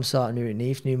boy from sort of Newton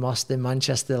Heath, New Moston,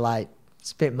 Manchester, like,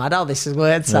 it's a bit mad how this has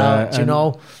worked out, you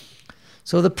know.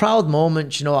 So the proud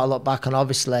moment, you know, I look back on,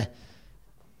 obviously,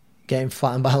 getting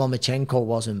flattened by Lomachenko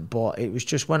wasn't, but it was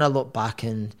just when I look back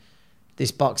and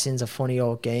this boxing's a funny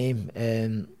old game.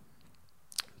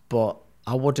 But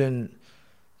I wouldn't,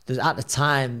 at the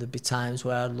time, there'd be times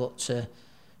where I'd look to,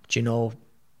 you know,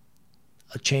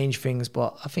 change things,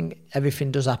 but I think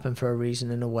everything does happen for a reason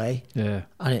in a way. Yeah.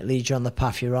 And it leads you on the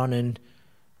path you're on, and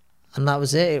that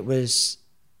was it.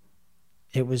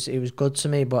 It was good to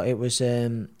me, but it was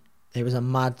a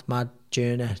mad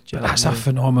journey. But that's a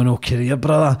phenomenal career,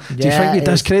 brother. Do you think you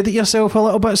discredit yourself a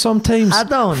little bit sometimes? I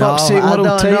don't know. Fuck's sake,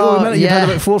 world title. You've had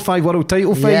about 4 or 5 world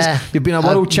title fights. You've been a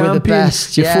world champion.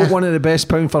 You fought one of the best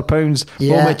pound for pounds,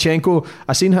 Lomachenko.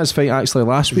 I seen his fight actually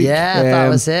last week. Yeah, that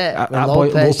was it.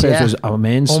 Lopez was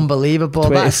immense. Unbelievable.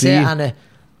 23. That's it. And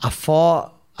I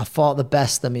fought the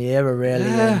best of my era, really.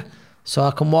 Yeah. So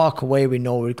I can walk away with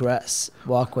no regrets.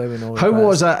 How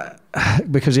was it?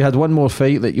 Because you had one more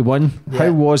fight that you won. Yeah.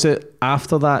 How was it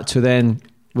after that to then,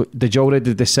 did you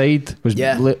already decide? Was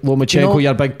Lomachenko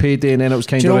your big payday and then it was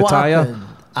kind of retire?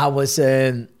 I was,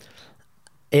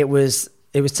 it was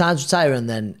time to retire, and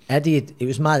then Eddie, it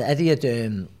was mad. Eddie had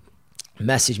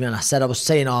messaged me, and I was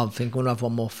saying, I'm thinking I'm going to have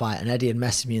one more fight. And Eddie had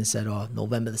messaged me and said,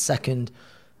 November the 2nd,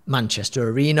 Manchester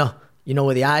Arena,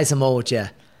 with the eyes emoji,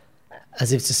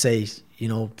 as if to say,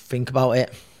 think about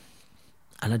it.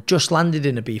 And I just landed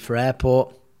in Ibiza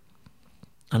airport,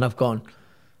 and I've gone,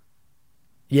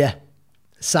 yeah,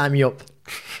 sign me up.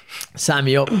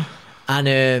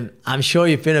 And I'm sure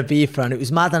you've been Ibiza, and it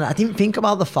was mad. And I didn't think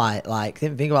about the fight. I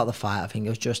think it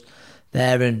was just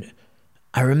there. And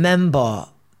I remember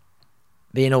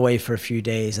being away for a few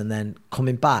days and then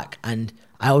coming back, and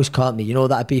I always caught me,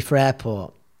 that Ibiza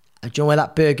airport. Do you know where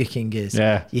that Burger King is?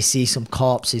 Yeah. You see some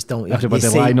corpses, don't you? Everybody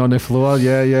lying on the floor,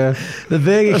 yeah. The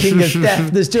Burger King is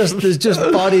death. There's just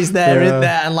bodies there in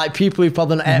there, and people who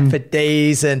probably not ate for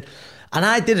days. And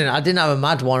I didn't have a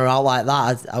mad wander out like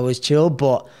that. I was chill,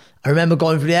 but I remember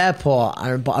going through the airport,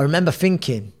 but I remember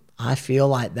thinking, I feel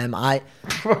like them.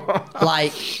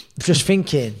 Just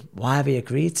thinking, why have you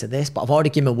agreed to this? But I've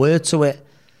already given a word to it.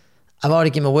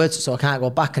 So I can't go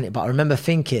back on it. But I remember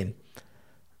thinking,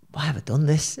 why have I done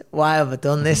this?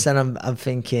 And I'm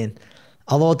thinking,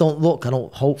 although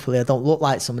hopefully I don't look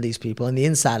like some of these people. On the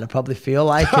inside, I probably feel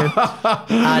like him.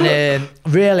 And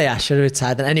really, I should have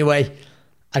retired. And anyway,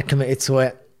 I committed to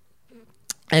it.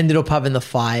 Ended up having the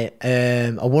fight.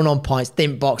 I won on points.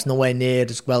 Didn't box nowhere near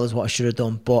as well as what I should have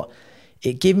done. But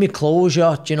it gave me closure,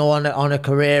 on a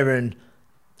career. And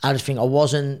I just think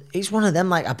it's one of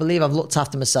them, I believe I've looked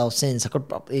after myself since. I could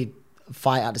probably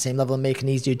fight at the same level and make an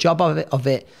easier job of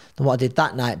it than what I did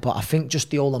that night. But I think just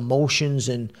the old emotions,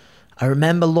 and I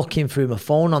remember looking through my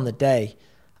phone on the day,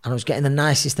 and I was getting the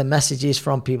nicest of messages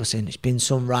from people saying it's been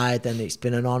some ride and it's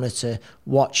been an honour to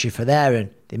watch you for there, and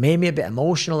they made me a bit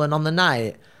emotional. And on the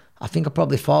night, I think I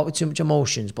probably fought with too much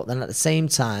emotions, but then at the same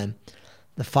time,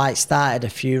 the fight started a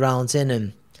few rounds in,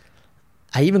 and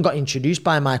I even got introduced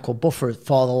by Michael Buffer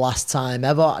for the last time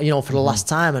ever, for the last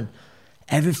time, and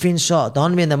everything sort of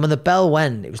dawned on me. And then when the bell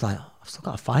went, it was like, I've still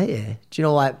got a fight here. Do you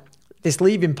know, this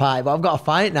leaving party, but I've got a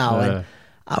fight now. Yeah. And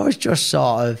I was just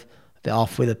sort of a bit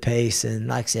off with the pace, and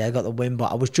like I say, I got the win,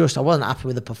 but I wasn't happy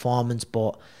with the performance,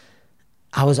 but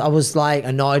I was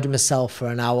annoyed with myself for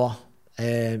an hour.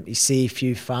 You see a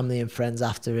few family and friends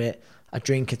after it, a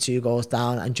drink or two goes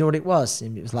down, and do you know what it was?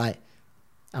 And it was like,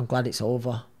 I'm glad it's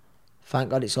over. Thank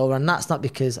God it's over. And that's not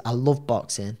because I love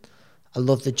boxing. I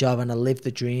love the job and I live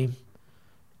the dream.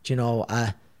 Do you know,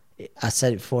 I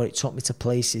said it before, it took me to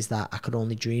places that I could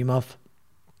only dream of.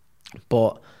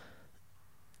 But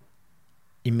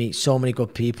you meet so many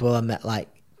good people. I met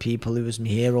people who was my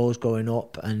heroes growing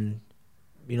up, and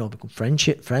become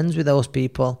friends with those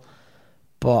people.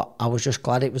 But I was just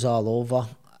glad it was all over.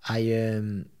 I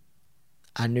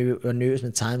knew it was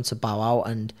my time to bow out,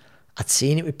 and I'd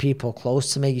seen it with people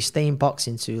close to me. You stay in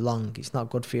boxing too long, it's not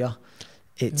good for you.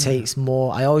 It takes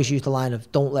more. I always use the line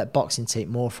of, don't let boxing take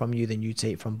more from you than you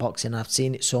take from boxing. I've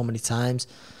seen it so many times,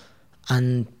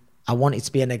 and I want it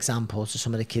to be an example to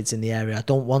some of the kids in the area. I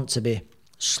don't want to be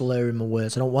slurring my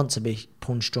words. I don't want to be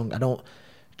punch drunk. I don't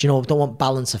want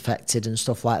balance affected and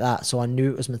stuff like that. So I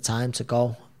knew it was my time to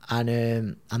go.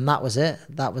 And that was it.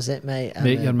 That was it, mate.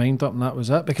 Make your mind up, and that was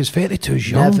it. Because 32 is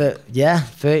young.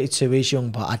 32 is young.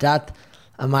 But I'd had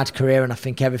a mad career, and I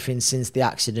think everything since the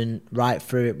accident right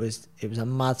through it was a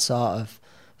mad sort of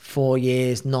 4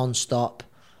 years non-stop.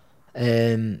 Was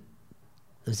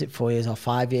it 4 years or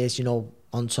 5 years?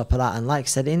 On top of that, and like I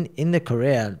said, in the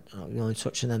career,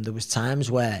 touching them, there was times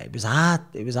where it was hard.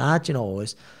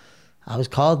 I was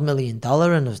called $1 Million,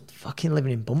 and I was fucking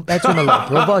living in bunk beds with my little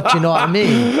brother. Do you know what I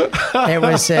mean? It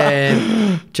was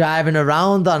driving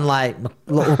around on my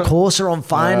little Corsa on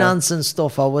finance and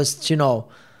stuff. I was,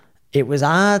 it was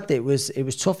hard. It was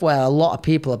tough. Where a lot of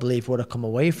people, I believe, would have come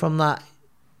away from that.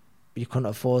 You couldn't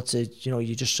afford to.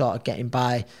 You're just sort of getting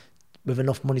by with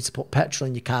enough money to put petrol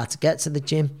in your car to get to the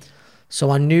gym. So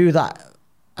I knew that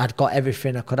I'd got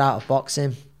everything I could out of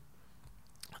boxing,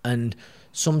 and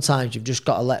sometimes you've just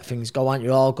got to let things go, aren't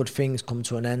you? All good things come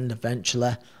to an end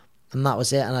eventually. And that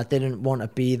was it. And I didn't want to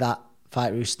be that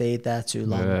fighter who stayed there too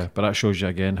long. Yeah, but that shows you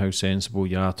again how sensible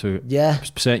you are to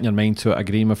setting your mind to it,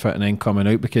 agreeing with it, and then coming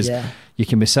out. Because you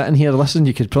can be sitting here, listen,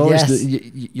 you could probably,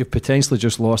 you've potentially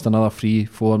just lost another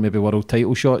 3-4 maybe world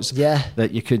title shots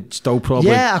that you could still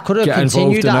probably I could have get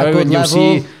continued involved in at a good now. level,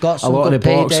 And you'll see got some a lot of the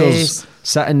good boxers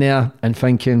sitting there and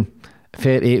thinking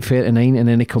 38, 39, and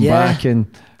then they come back and...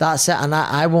 That's it, and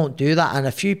I won't do that. And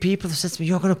a few people have said to me,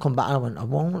 you're going to come back. And I went, I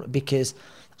won't, because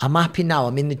I'm happy now.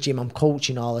 I'm in the gym, I'm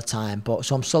coaching all the time.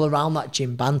 So I'm still around that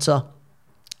gym banter.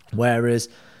 Whereas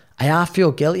I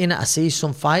feel guilty in it. I see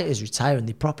some fighters retire and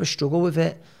they proper struggle with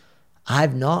it.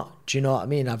 I've not. Do you know what I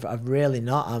mean? I've really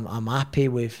not. I'm happy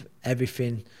with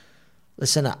everything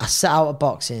listen, I set out of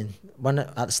boxing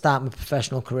at the start of my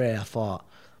professional career. I thought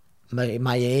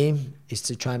my aim is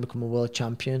to try and become a world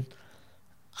champion,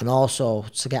 and also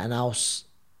to get an house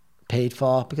paid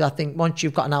for, because I think once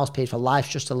you've got an house paid for, life's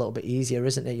just a little bit easier,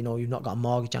 isn't it? You know, you've not got a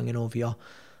mortgage hanging over you.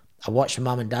 I watched my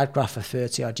mum and dad graft for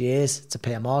 30 odd years to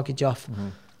pay a mortgage off.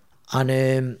 And,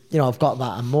 you know, I've got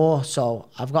that and more. So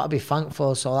I've got to be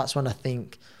thankful. So that's when I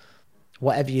think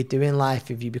whatever you do in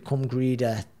life, if you become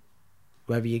greedy,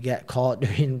 whether you get caught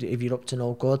doing, if you're up to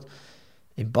no good,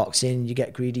 in boxing, you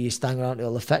get greedy, you stand around,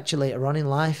 it'll affect you later on in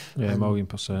life. Yeah,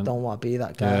 1,000,000%. Don't want to be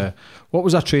that guy. Yeah. What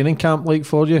was a training camp like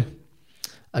for you?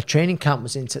 A training camp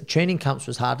training camps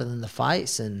was harder than the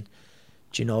fights, and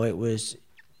you know, you was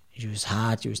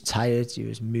hard, you was tired, you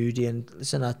was moody, and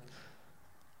listen,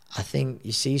 I think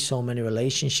you see so many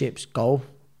relationships go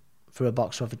through a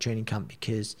boxer off a training camp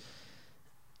because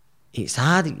it's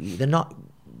hard. We're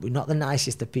not the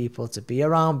nicest of people to be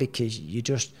around, because you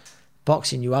just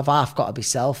boxing, you have half got to be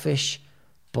selfish,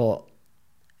 but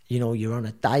you know, you're on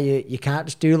a diet, you can't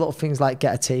just do little things like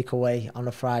get a takeaway on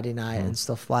a Friday night and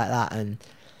stuff like that, and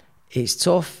it's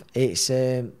tough. It's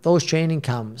those training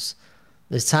camps,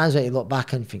 there's times where you look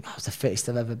back and think, oh, it's the fittest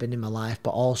I've ever been in my life,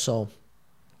 but also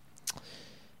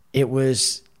it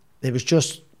was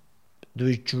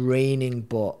draining,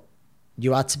 but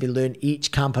you had to be learning.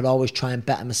 Each camp I'd always try and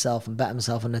better myself, and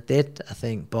I did, I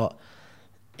think, but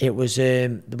it was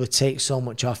they would take so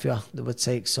much off you.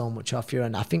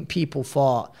 And I think people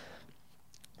thought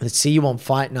they'd see you on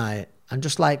fight night, and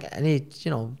just like any,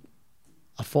 you know,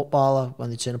 a footballer when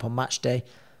they turn up on match day,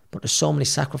 but there's so many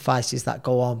sacrifices that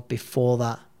go on before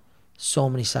that, so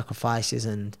many sacrifices.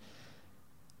 And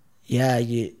yeah,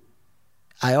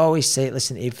 I always say,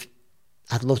 listen, if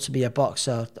I'd love to be a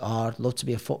boxer or I'd love to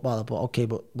be a footballer, but okay,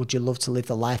 but would you love to live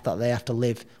the life that they have to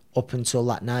live up until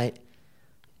that night?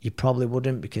 You probably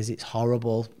wouldn't, because it's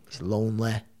horrible, it's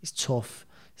lonely, it's tough,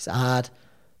 it's hard,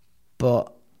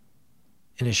 but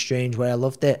in a strange way I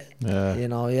loved it. Yeah. You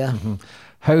know, yeah. Mm-hmm.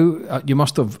 How you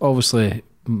must have, obviously,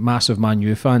 massive Man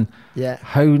U fan. Yeah.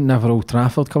 How never Old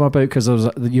Trafford come about? Because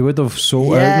you would have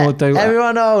sold out, no doubt.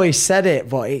 Everyone always said it,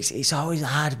 but it's always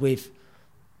hard with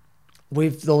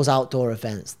those outdoor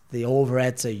events. The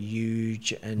overheads are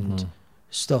huge and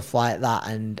stuff like that,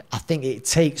 and I think it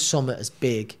takes something as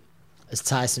big as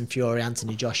Tyson Fury,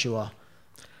 Anthony Joshua.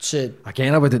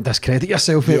 Again, I wouldn't discredit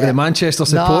yourself, mate, with the Manchester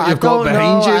support you've got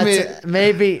behind you, mate.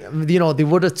 Maybe, you know, they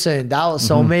would have turned out,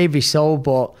 so maybe so,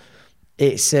 but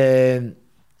it's, I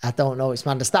don't know, it's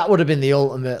madness. That would have been the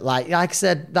ultimate, like I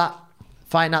said, that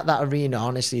fighting at that arena,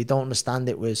 honestly, you don't understand,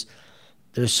 there was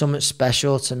something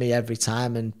special to me every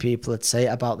time, and people would say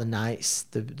it about the nights.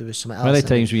 There was something else. How many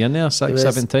times were you in there? 6,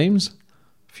 7 times?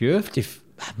 Few?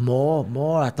 More.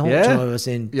 I don't know. I was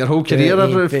in your whole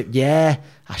career. Yeah,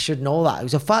 I should know that. It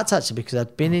was a fact, actually, because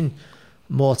I'd been in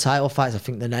more title fights, I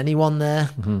think, than anyone there.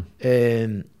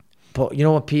 But you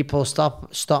know, when people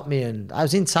stop me, and I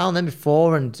was in town then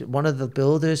before, and one of the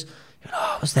builders, you know,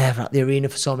 I was there at the arena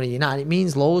for so many years, and it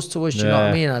means loads to us. You know what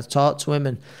I mean? And I talked to him,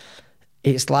 and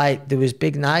it's like there was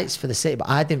big nights for the city, but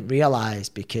I didn't realise,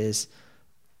 because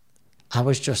I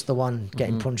was just the one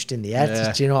getting punched in the head.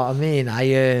 Yeah. Do you know what I mean?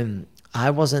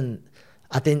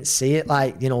 I didn't see it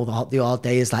like, you know, the old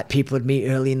days, like people would meet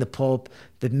early in the pub,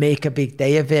 they'd make a big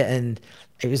day of it, and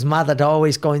it was mad. I'd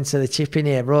always go into the Chippy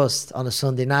near Rust on a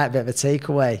Sunday night, a bit of a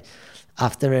takeaway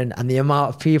after, and the amount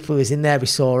of people who was in there we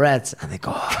saw red, and they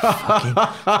go,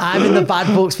 oh, I'm in the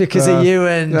bad books because of you,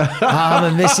 and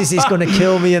my missus is going to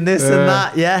kill me, and this and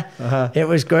that. It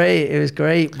was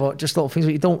great, but just little things,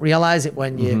 but you don't realise it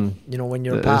when you know, when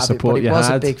you're a part of it, but it was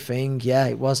a big thing. Yeah,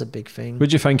 it was a big thing. What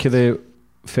do you think of the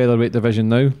featherweight division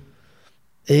now?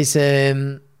 It's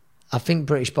I think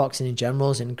British boxing in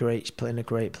general is in a great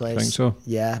place. Think so?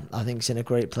 Yeah, I think it's in a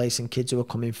great place, and kids who are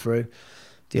coming through,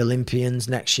 the Olympians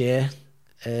next year.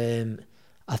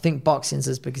 I think boxing's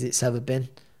as big as it's ever been.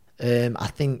 I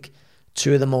think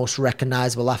two of the most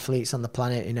recognisable athletes on the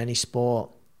planet in any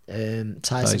sport,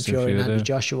 Tyson Fury and Anthony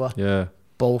Joshua. Yeah,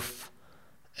 both,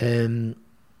 you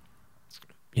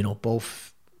know,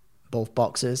 both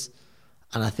boxers,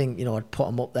 and I think, you know, I'd put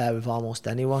them up there with almost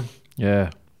anyone.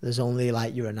 Yeah. There's only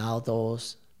like your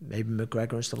Ronaldos, maybe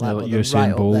McGregor and stuff like that. But they're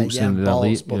right up there. Yeah, and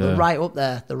Bolts, but they're right up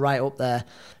there. They're right up there.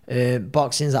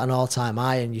 Boxing's at an all-time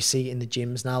high, and you see it in the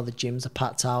gyms now. The gyms are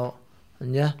packed out,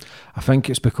 and yeah. I think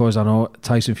it's because I know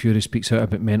Tyson Fury speaks out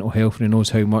about mental health, and he knows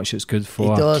how much it's good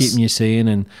for keeping you sane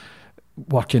and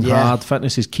working hard.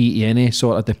 Fitness is key to any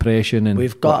sort of depression. And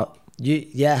we've got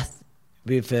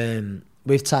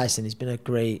with Tyson, he's been a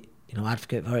great, you know,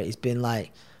 advocate for it. He's been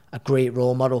like a great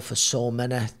role model for so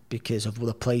many because of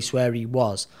the place where he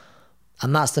was,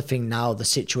 And that's the thing now, the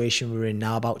situation we're in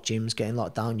now about gyms getting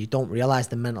locked down. You don't realise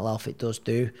the mental health it does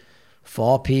do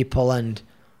for people. And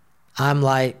I'm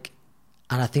like,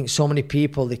 and I think so many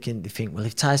people, they think, well,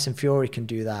 if Tyson Fury can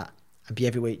do that and be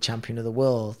heavyweight champion of the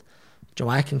world,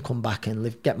 I can come back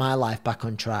and get my life back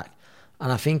on track.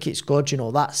 And I think it's good,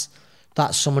 that's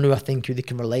someone who I think who they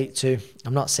can relate to.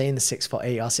 I'm not saying the 6'8"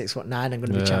 or 6'9" I'm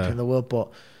going to be champion of the world,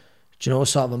 but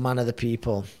sort of a man of the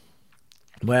people.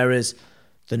 Whereas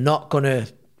they're not going to,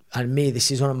 and me, this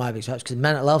is one of my big stripes, because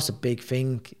mental health's a big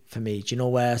thing for me. Do you know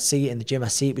where I see it in the gym? I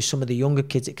see it with some of the younger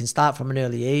kids. It can start from an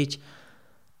early age,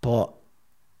 but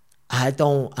I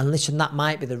don't, and listen, that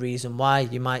might be the reason why.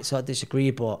 You might sort of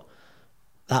disagree, but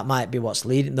that might be what's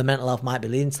leading, the mental health might be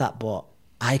leading to that, but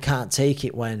I can't take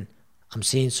it when I'm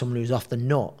seeing someone who's off the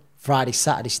nut Friday,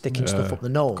 Saturday, sticking stuff up the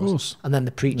nose, and then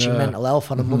they're preaching mental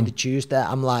health on a Monday, Tuesday.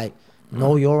 I'm like,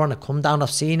 no, you're on a come down. I've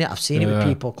seen it with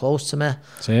people close to me.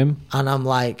 Same. And I'm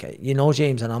like,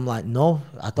 James, and I'm like, no,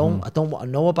 I don't want to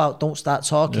know about, don't start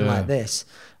talking like this.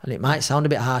 And it might sound a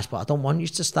bit harsh, but I don't want you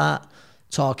to start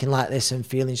talking like this and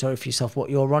feeling sorry for yourself. What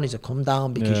you're on is a come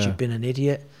down because you've been an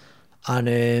idiot.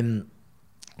 And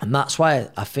that's why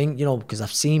I think, because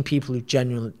I've seen people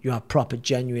who have proper,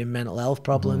 genuine mental health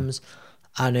problems,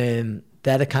 and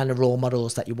they're the kind of role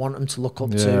models that you want them to look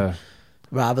up to,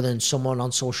 rather than someone on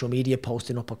social media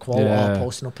posting up a quote or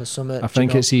posting up a summit. I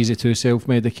think it's easy to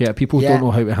self-medicate. People don't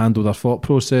know how to handle their thought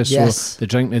process, so the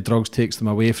drink, the drugs takes them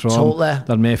away from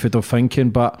their method of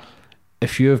thinking. But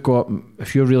if you're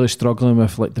really struggling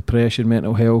with like depression,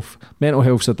 mental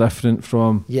health's are different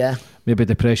from maybe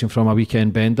depression from a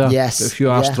weekend bender. Yes. But if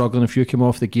you are struggling, if you come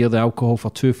off the gear, the alcohol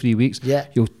for 2-3 weeks,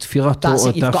 you'll feel a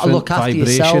totally different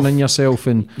vibration in yourself.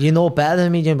 And you know better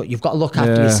than me, but you've got to look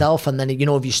after yourself. And then, if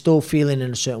you're still feeling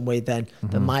in a certain way, then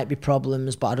there might be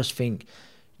problems. But I just think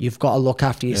you've got to look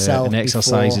after yourself. And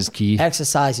exercise is key.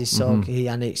 Exercise is so key.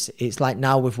 And it's like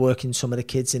now with working some of the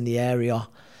kids in the area,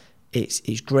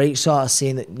 it's great sort of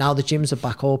seeing that now the gyms are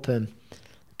back open.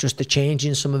 Just the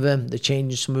changing some of them.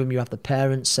 You have the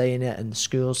parents saying it and the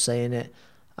schools saying it,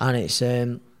 and it's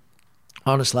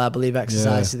honestly, I believe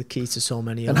exercise is the key to so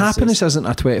many. And happiness isn't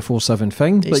a 24/7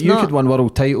 thing. Like you could win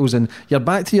world titles and you're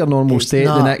back to your normal state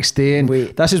the next day. And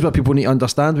this is what people need to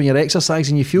understand. When you're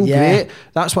exercising, you feel great.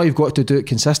 That's why you've got to do it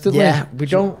consistently. Yeah, we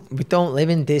don't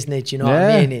live in Disney. Do you know what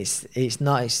I mean?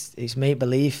 It's make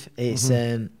believe. It's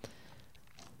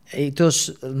it does,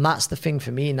 and that's the thing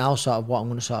for me now, sort of what I'm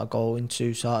going to sort of go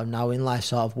into sort of now in life,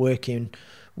 sort of working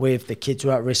with the kids who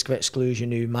are at risk of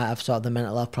exclusion, who might have sort of the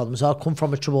mental health problems or come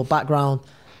from a troubled background.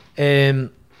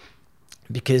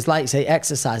 Because like you say,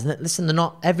 exercise, listen, they're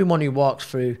not, everyone who walks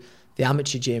through the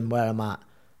amateur gym where I'm at,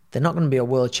 they're not going to be a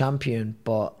world champion,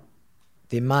 but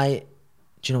they might,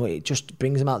 it just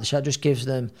brings them out the shell, just gives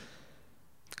them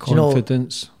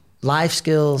confidence. Life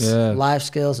skills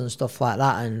and stuff like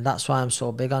that, and that's why I'm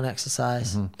so big on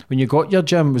exercise. When you got your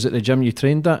gym, was it the gym you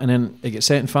trained at and then it got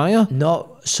set on fire?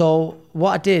 No, so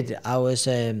what I did, I was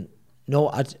I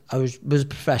was a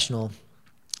professional,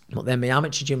 but then my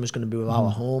amateur gym was going to be without a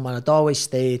home, and I'd always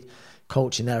stayed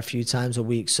coaching there a few times a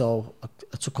week, so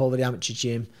I took over the amateur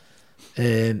gym,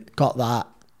 got that,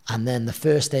 and then the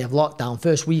first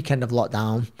weekend of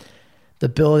lockdown, the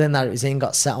building that it was in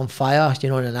got set on fire,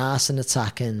 in an arson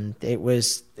attack, and it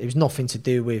was nothing to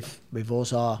do with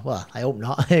us, or, well, I hope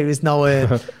not. It was no, we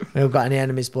haven't got any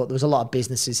enemies, but there was a lot of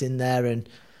businesses in there, and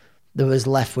there was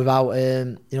left without,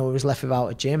 a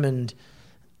gym, and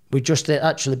we're just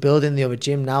actually building the other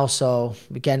gym now, so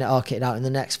we're getting it all kitted out. In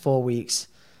the next 4 weeks,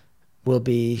 we'll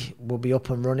be up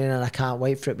and running, and I can't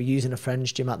wait for it. We're using a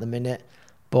friend's gym at the minute,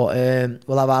 but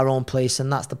we'll have our own place,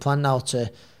 and that's the plan now.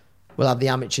 We'll have the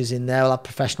amateurs in there, we'll have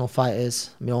professional fighters,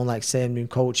 my own doing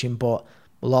coaching, but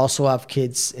we'll also have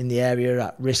kids in the area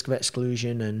at risk of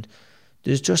exclusion. And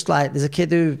there's a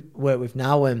kid who I work with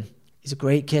now, and he's a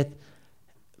great kid.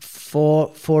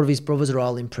 Four of his brothers are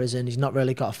all in prison. He's not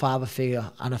really got a father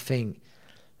figure, and I think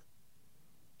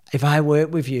if I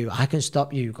work with you, I can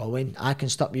stop you going. I can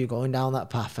stop you going down that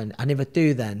path, and if I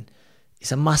do, then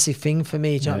it's a massive thing for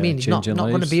me. Do you know what I mean? He's not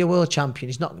going to be a world champion.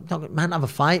 He's not might have a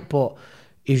fight, but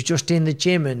he's just in the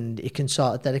gym and he can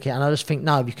sort of dedicate. And I just think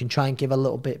now if you can try and give a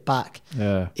little bit back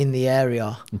in the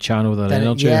area and channel their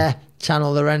energy.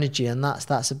 Channel their energy, and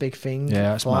that's a big thing.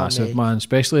 Yeah, it's massive, man.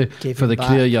 Especially for the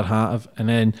career you're have, and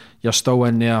then you're still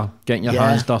in there getting your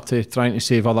hands dirty, trying to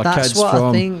save other kids from. That's what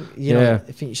I think. I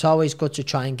think it's always good to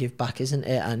try and give back, isn't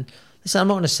it? And listen, I'm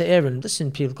not going to sit here and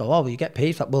listen. People go, "Oh, well, you get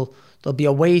paid for that." Well, there'll be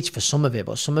a wage for some of it,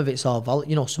 but some of it's all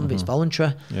some of it's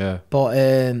voluntary. Yeah. But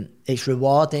it's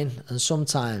rewarding, and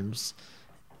sometimes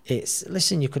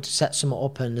listen, you could set something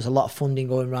up, and there's a lot of funding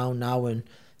going around now, and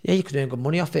yeah, you could earn good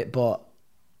money off it, but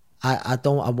I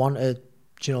want to,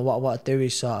 you know, what I want to do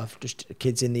is sort of just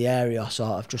kids in the area,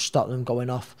 sort of just stop them going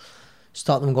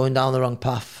down the wrong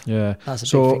path. Yeah.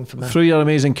 That's a big thing for me. Through your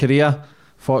amazing career,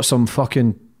 fought some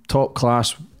fucking top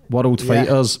class world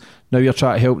fighters. Now you're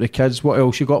trying to help the kids. What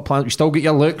else you got planned? You still get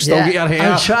your look, still get your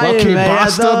hair. I'm trying, lucky mate.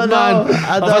 bastard, man.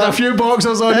 I've had a few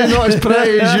boxers on you, not as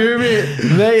pretty as you,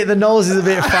 mate. Mate, the nose is a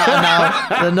bit fatter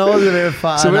now.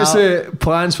 So what's the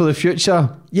plans for the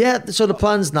future? Yeah, so the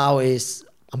plans now is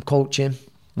I'm coaching,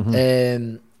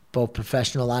 both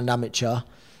professional and amateur.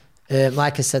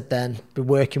 Like I said then, be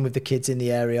working with the kids in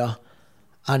the area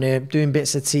and doing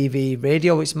bits of TV,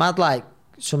 radio. It's mad, like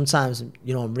sometimes,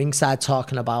 you know, I'm ringside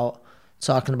talking about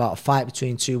a fight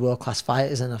between two world-class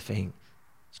fighters, and I think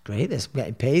it's great this. I'm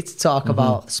getting paid to talk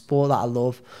about the sport that I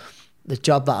love, the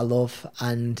job that I love,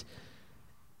 and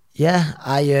yeah,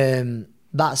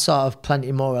 that's sort of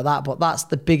plenty more of that, but that's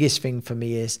the biggest thing for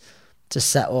me, is to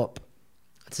set up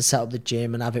the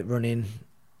gym and have it running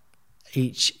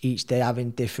each day, having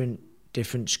different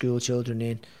school children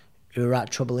in who are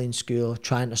at trouble in school,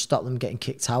 trying to stop them getting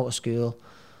kicked out of school,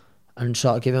 and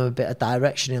sort of give them a bit of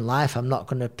direction in life. I'm not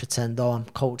going to pretend, I'm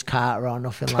Coach Carter or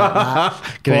nothing like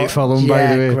that. Great film,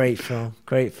 by the way.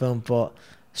 Great film. But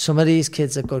some of these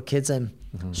kids are good kids, and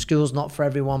school's not for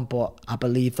everyone, but I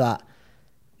believe that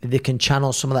they can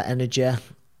channel some of that energy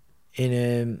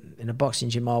in a boxing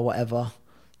gym or whatever,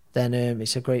 then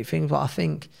it's a great thing. But I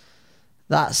think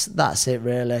that's it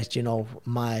really. You know,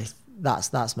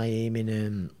 that's my aim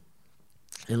in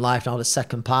life now. The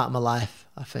second part of my life,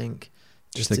 I think.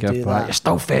 Just to give back. You're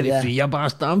still 33, you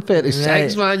bastard. I'm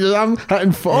 36, man. I'm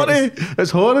hitting 40.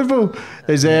 It's horrible.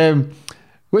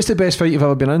 What's the best fight you've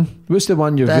ever been in? What's the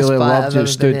one you've really loved that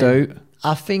stood out?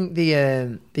 I think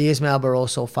the Ismael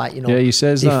Barroso fight, you know. Yeah, he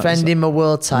says defending my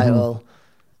world title,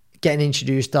 getting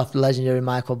introduced off the legendary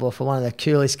Michael Buffer, one of the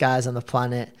coolest guys on the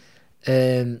planet,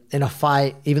 in a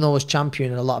fight, even though I was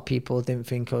champion and a lot of people didn't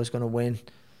think I was going to win,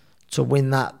 to win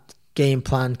that game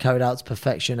plan carried out to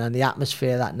perfection, and the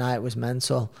atmosphere that night was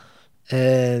mental.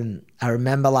 I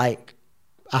remember like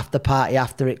after party,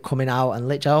 after it coming out, and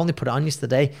literally I only put it on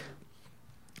yesterday,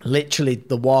 literally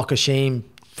the walk of shame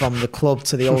from the club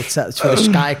to the hotel to the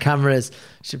Sky cameras,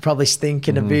 should probably stink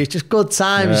in the booth, just good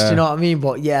times, do you know what I mean?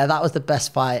 But yeah, that was the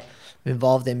best fight I'm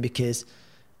involved in, because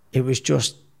it was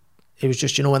just,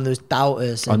 you know, when there was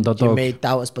doubters and underdog. You made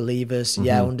doubters believers.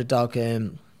 Underdog.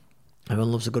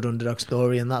 Everyone loves a good underdog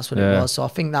story, and that's what it was. So I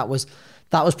think that was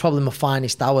probably my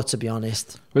finest hour, to be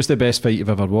honest. What's the best fight you've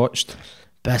ever watched?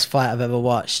 Best fight I've ever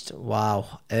watched?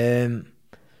 Wow. Do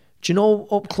you know,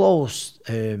 up close,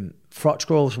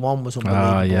 Frochgrove's one was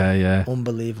unbelievable.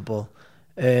 Unbelievable.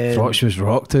 Froch was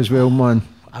rocked as well, man.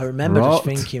 I remember just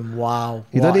thinking, wow.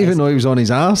 He didn't even know he was on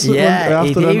his arse. Yeah,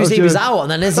 he was out,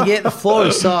 and then as he hit the floor,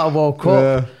 he sort of woke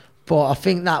up. But I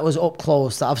think that was up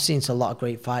close. I've seen a lot of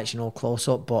great fights, you know, close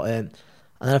up. But and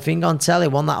then I think on telly,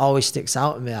 one that always sticks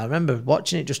out to me, I remember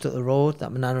watching it just at the road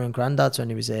at my nana and granddad's when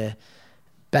he was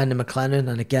Brendan McLennan,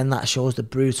 and again that shows the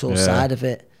brutal side of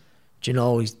it. Do you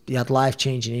know, he had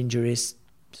life-changing injuries,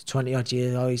 20 odd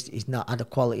years. He's not had a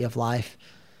quality of life.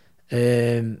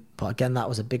 But again, that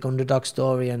was a big underdog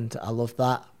story, and I love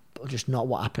that. But just not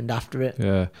what happened after it.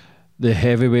 Yeah. The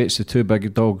heavyweights, the two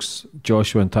big dogs,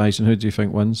 Joshua and Tyson, who do you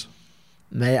think wins?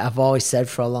 Mate, I've always said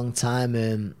for a long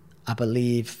time, I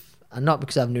believe, and not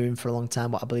because I've known him for a long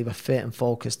time, but I believe a fit and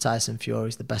focused Tyson Fury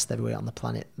is the best heavyweight on the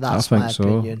planet. That's my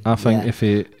opinion. I think if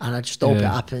he... And I just hope it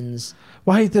happens.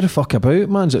 Why did the fuck about,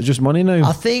 man? Is it just money now?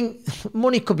 I think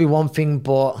money could be one thing,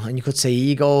 and you could say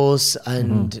egos,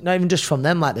 and not even just from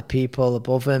them, like the people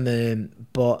above him,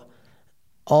 but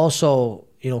also,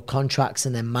 you know, contracts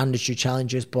and then mandatory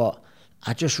challenges. But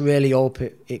I just really hope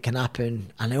it can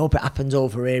happen, and I hope it happens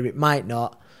over here. It might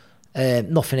not.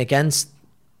 Nothing against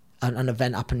an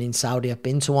event happening in Saudi. I've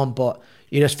been to one, but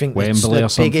you just think Wembley or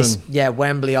something. Biggest,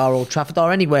 Wembley or Old Trafford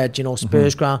or anywhere, you know,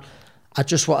 Spurs ground. I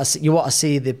just want to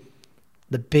see the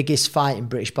biggest fight in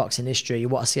British boxing history. You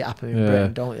want to see it happen in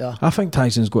Britain, don't you? I think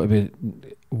Tyson's got to be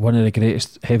one of the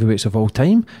greatest heavyweights of all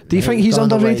time. Do you think he's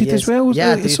underrated as well?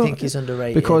 Yeah, I do think he's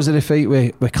underrated. Because of the fight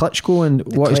with Klitschko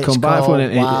and what he's come back for,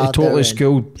 and he totally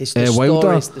schooled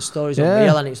Wilder. The story's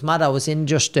unreal, and it's mad. I was in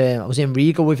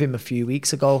Riga with him a few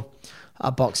weeks ago at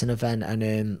a boxing event,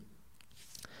 and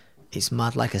it's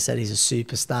mad. Like I said, he's a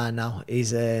superstar now.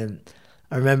 He's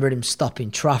I remember him stopping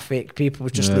traffic. People were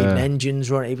just leaving engines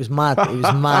running. It was mad.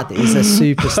 He's a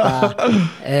superstar.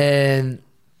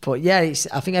 But yeah,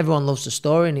 I think everyone loves the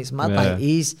story, and it's mad. Like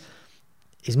he's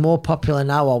more popular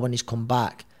now, or when he's come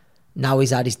back. Now he's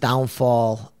had his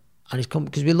downfall, And he's come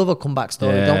because we love a comeback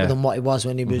story, don't we, than what he was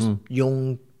when he was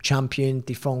young, champion,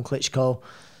 dethroned Klitschko.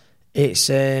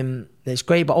 It's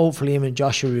great, but hopefully him and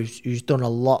Joshua, who's done a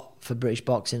lot for British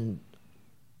boxing.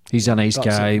 He's a nice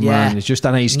guy, man. He's just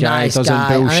a nice guy. Doesn't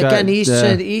bullshit. And again,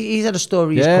 he's had a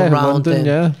story. He's come round.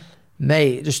 London,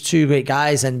 mate, just two great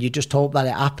guys, and you just hope that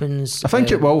it happens. I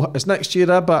think it will. It's next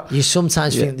year, but you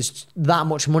sometimes think there's that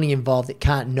much money involved, it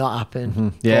can't not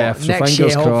happen. Yeah, so next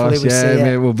fingers year, crossed.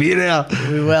 Mate, we'll be there.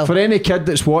 We will. For any kid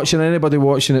that's watching, anybody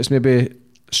watching that's maybe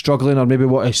struggling or maybe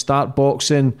want to start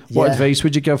boxing, what advice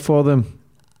would you give for them?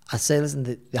 I'd say,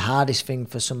 listen, the hardest thing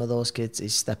for some of those kids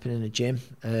is stepping in a gym.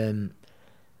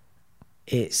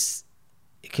 It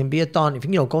can be a daunting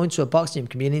thing. Going to a boxing gym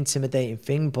can be an intimidating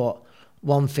thing, but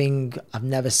one thing I've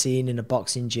never seen in a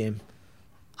boxing gym,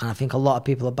 and I think a lot of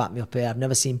people have backed me up here, I've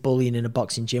never seen bullying in a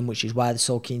boxing gym, which is why they're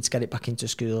so keen to get it back into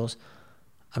schools.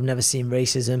 I've never seen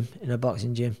racism in a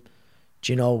boxing gym.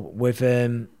 Do you know, with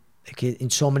in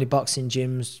so many boxing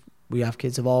gyms, we have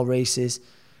kids of all races,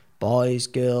 boys,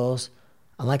 girls,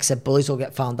 and like I said, bullies will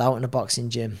get found out in a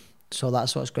boxing gym. So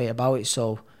that's what's great about it.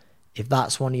 So if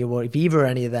that's one of your worries, if either or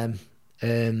any of them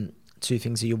two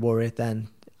things are your worry, then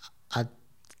I'd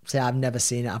say I've never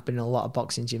seen it. I've been in a lot of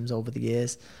boxing gyms over the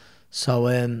years. So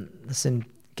listen,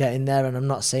 get in there, and I'm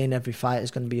not saying every fighter is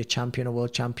going to be a champion or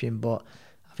world champion, but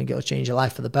I think it'll change your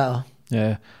life for the better.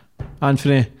 Yeah.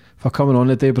 Anthony, for coming on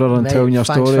today, brother, and telling your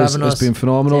stories. It's been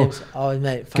phenomenal. James,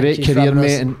 mate, great career,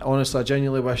 mate, and honestly, I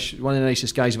genuinely wish, one of the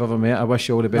nicest guys I've ever met. I wish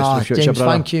you all the best in the future, James,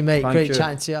 brother. thank you, mate. Great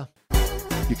chatting to you.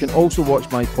 You can also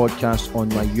watch my podcast on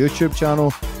my YouTube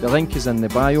channel. The link is in the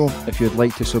bio if you'd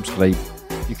like to subscribe.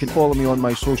 You can follow me on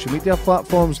my social media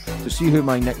platforms to see who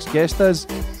my next guest is.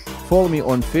 Follow me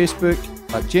on Facebook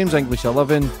at James English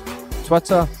 11,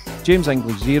 Twitter, James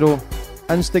English 0,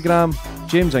 Instagram,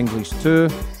 James English 2.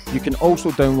 You can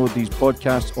also download these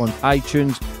podcasts on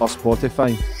iTunes or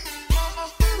Spotify.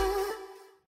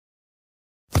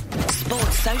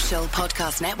 Sports Social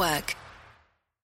Podcast Network.